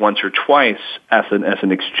I think once or twice as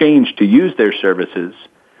an exchange to use their services,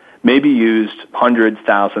 may be used hundreds,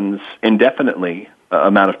 thousands, indefinitely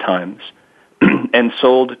amount of times, and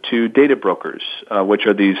sold to data brokers, which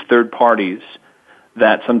are these third parties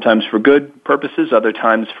that sometimes for good purposes, other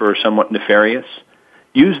times for somewhat nefarious,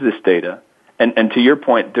 use this data And to your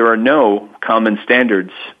point, there are no common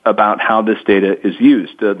standards about how this data is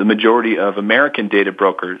used. The majority of American data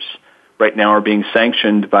brokers right now are being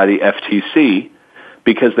sanctioned by the FTC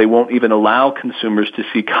because they won't even allow consumers to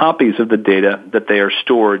see copies of the data that they are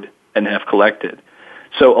stored and have collected.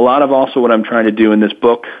 So a lot of also what I'm trying to do in this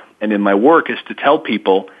book and in my work is to tell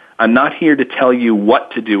people, I'm not here to tell you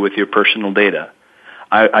what to do with your personal data.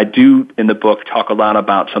 I do in the book talk a lot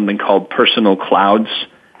about something called personal clouds,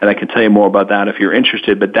 and I can tell you more about that if you're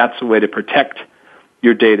interested, but that's a way to protect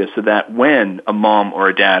your data so that when a mom or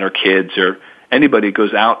a dad or kids or anybody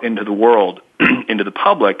goes out into the world, into the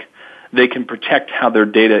public, they can protect how their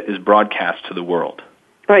data is broadcast to the world.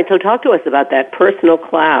 All right, so talk to us about that personal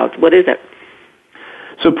cloud. What is it?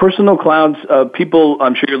 So personal clouds, people,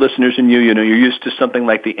 I'm sure your listeners and you're used to something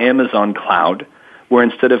like the Amazon cloud, where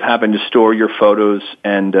instead of having to store your photos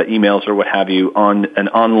and emails or what have you on an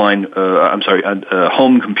a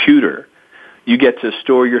home computer, you get to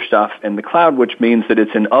store your stuff in the cloud, which means that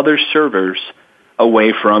it's in other servers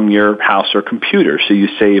away from your house or computer, so you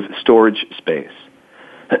save storage space.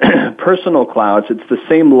 Personal clouds, it's the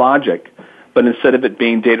same logic, but instead of it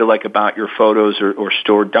being data like about your photos or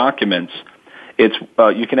stored documents, it's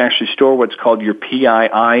you can actually store what's called your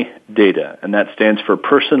PII data, and that stands for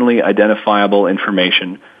personally identifiable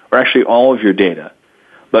information, or actually all of your data.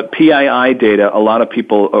 But PII data, a lot of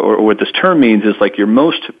people, or what this term means is like your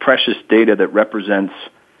most precious data that represents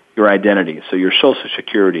your identity. So your social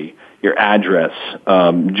security, your address,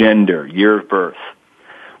 gender, year of birth.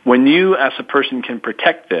 When you as a person can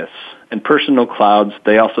protect this, and personal clouds,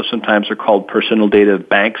 they also sometimes are called personal data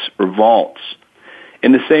banks or vaults.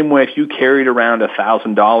 In the same way, if you carried around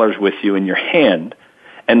 $1,000 with you in your hand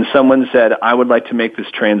and someone said, I would like to make this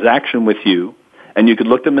transaction with you, and you could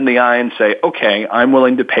look them in the eye and say, okay, I'm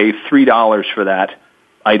willing to pay $3 for that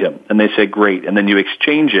item. And they say, great. And then you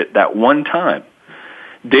exchange it that one time.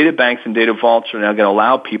 Data banks and data vaults are now going to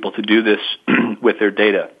allow people to do this with their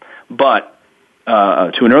data. But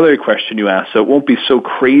to an earlier question you asked, so it won't be so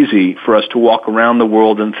crazy for us to walk around the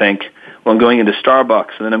world and think, well, I'm going into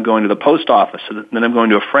Starbucks, and then I'm going to the post office, and then I'm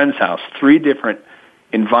going to a friend's house. 3 different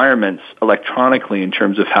environments electronically in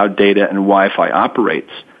terms of how data and Wi-Fi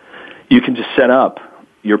operates. You can just set up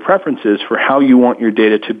your preferences for how you want your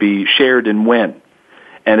data to be shared and when.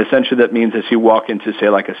 And essentially that means as you walk into, say,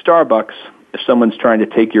 like a Starbucks, if someone's trying to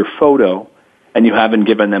take your photo and you haven't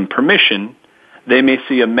given them permission, they may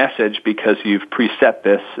see a message because you've preset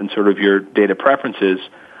this in sort of your data preferences.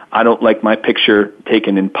 I don't like my picture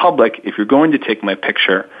taken in public. If you're going to take my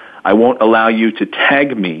picture, I won't allow you to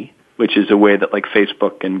tag me, which is a way that like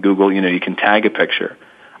Facebook and Google, you can tag a picture.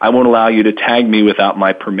 I won't allow you to tag me without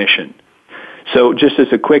my permission. So just as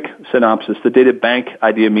a quick synopsis, the data bank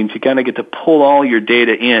idea means you kind of get to pull all your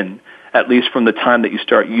data in, at least from the time that you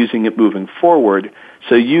start using it moving forward,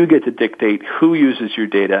 so you get to dictate who uses your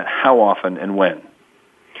data, how often, and when.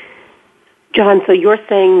 John, so you're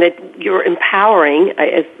saying that you're empowering,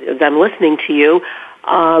 as I'm listening to you,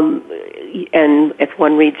 and if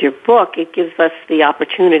one reads your book, it gives us the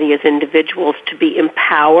opportunity as individuals to be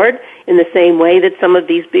empowered in the same way that some of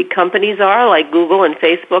these big companies are, like Google and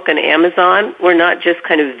Facebook and Amazon. We're not just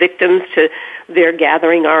kind of victims to their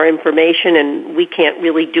gathering our information and we can't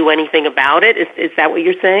really do anything about it. Is that what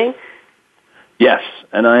you're saying? Yes,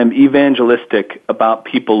 and I am evangelistic about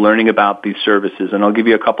people learning about these services, and I'll give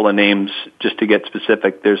you a couple of names just to get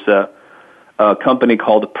specific. There's a company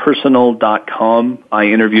called Personal.com. I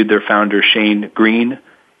interviewed their founder, Shane Green,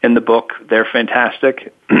 in the book. They're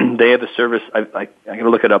fantastic. They have a service, I got to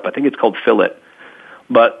look it up, I think it's called Fill It.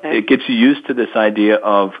 But it gets you used to this idea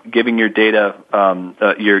of giving your data,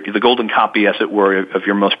 the golden copy, as it were, of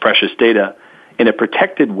your most precious data in a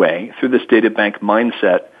protected way through this data bank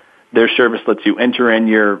mindset. Their service lets you enter in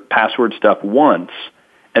your password stuff once,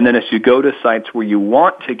 and then as you go to sites where you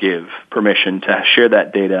want to give permission to share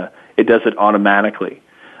that data, it does it automatically.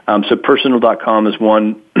 So Personal.com is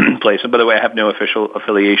one place. And by the way, I have no official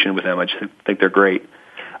affiliation with them. I just think they're great.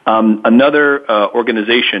 Another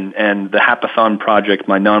organization, and the Hackathon Project,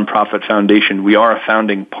 my nonprofit foundation, we are a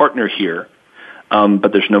founding partner here,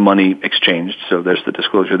 but there's no money exchanged, so there's the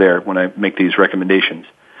disclosure there when I make these recommendations.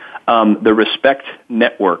 The Respect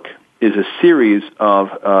Network is a series of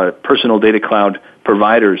personal data cloud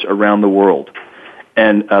providers around the world.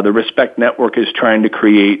 And the Respect Network is trying to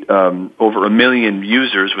create over 1 million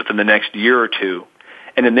users within the next year or two.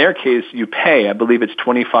 And in their case, you pay, I believe it's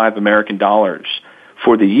 $25 American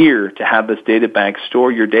for the year to have this data bank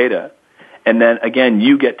store your data. And then, again,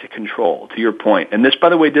 you get to control, to your point. And this, by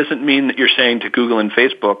the way, doesn't mean that you're saying to Google and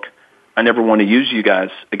Facebook, I never want to use you guys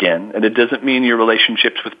again. And it doesn't mean your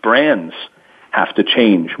relationships with brands have to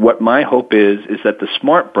change. What my hope is that the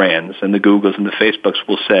smart brands and the Googles and the Facebooks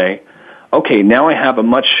will say, okay, now I have a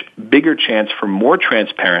much bigger chance for more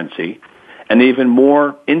transparency and even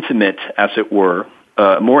more intimate, as it were,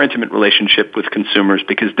 more intimate relationship with consumers,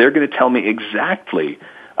 because they're going to tell me exactly,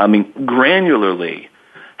 granularly,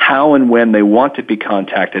 how and when they want to be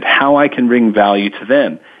contacted, how I can bring value to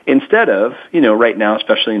them. Instead of, right now,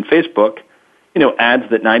 especially in Facebook, ads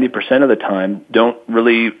that 90% of the time don't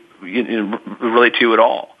really relate to you at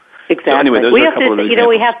all. Exactly. So anyway, those are a couple of examples.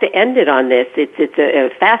 We have to end it on this.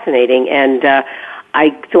 It's fascinating, and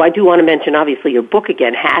I do want to mention, obviously, your book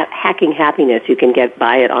again, Hacking Happiness. You can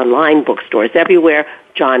buy it online, bookstores everywhere.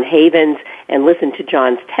 John Havens, and listen to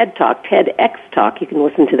John's TED Talk, TEDx Talk. You can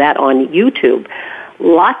listen to that on YouTube.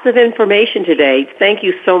 Lots of information today. Thank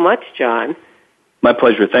you so much, John. My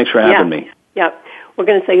pleasure. Thanks for having me. Yeah. We're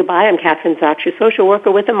going to say goodbye. I'm Kathryn Zox, your social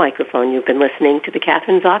worker with a microphone. You've been listening to The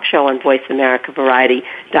Kathryn Zox Show on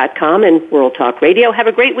VoiceAmericaVariety.com and World Talk Radio. Have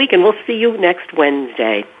a great week, and we'll see you next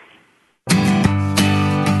Wednesday.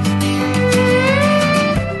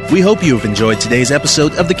 We hope you have enjoyed today's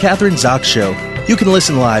episode of The Kathryn Zox Show. You can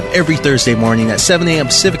listen live every Thursday morning at 7 a.m.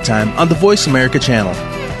 Pacific Time on the Voice America channel.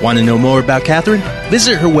 Want to know more about Kathryn?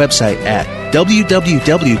 Visit her website at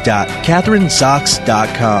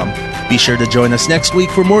www.kathrynzox.com. Be sure to join us next week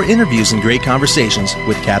for more interviews and great conversations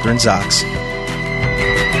with Kathryn Zox.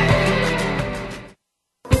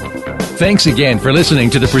 Thanks again for listening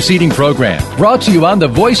to the preceding program, brought to you on the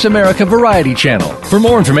Voice America Variety Channel. For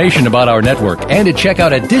more information about our network and to check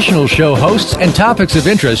out additional show hosts and topics of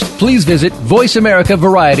interest, please visit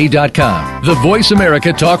VoiceAmericaVariety.com. The Voice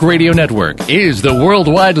America Talk Radio Network is the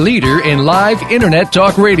worldwide leader in live Internet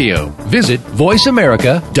talk radio. Visit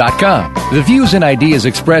VoiceAmerica.com. The views and ideas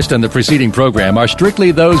expressed on the preceding program are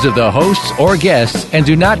strictly those of the hosts or guests and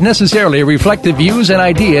do not necessarily reflect the views and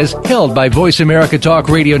ideas held by Voice America Talk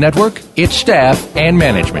Radio Network, its staff, and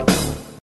management.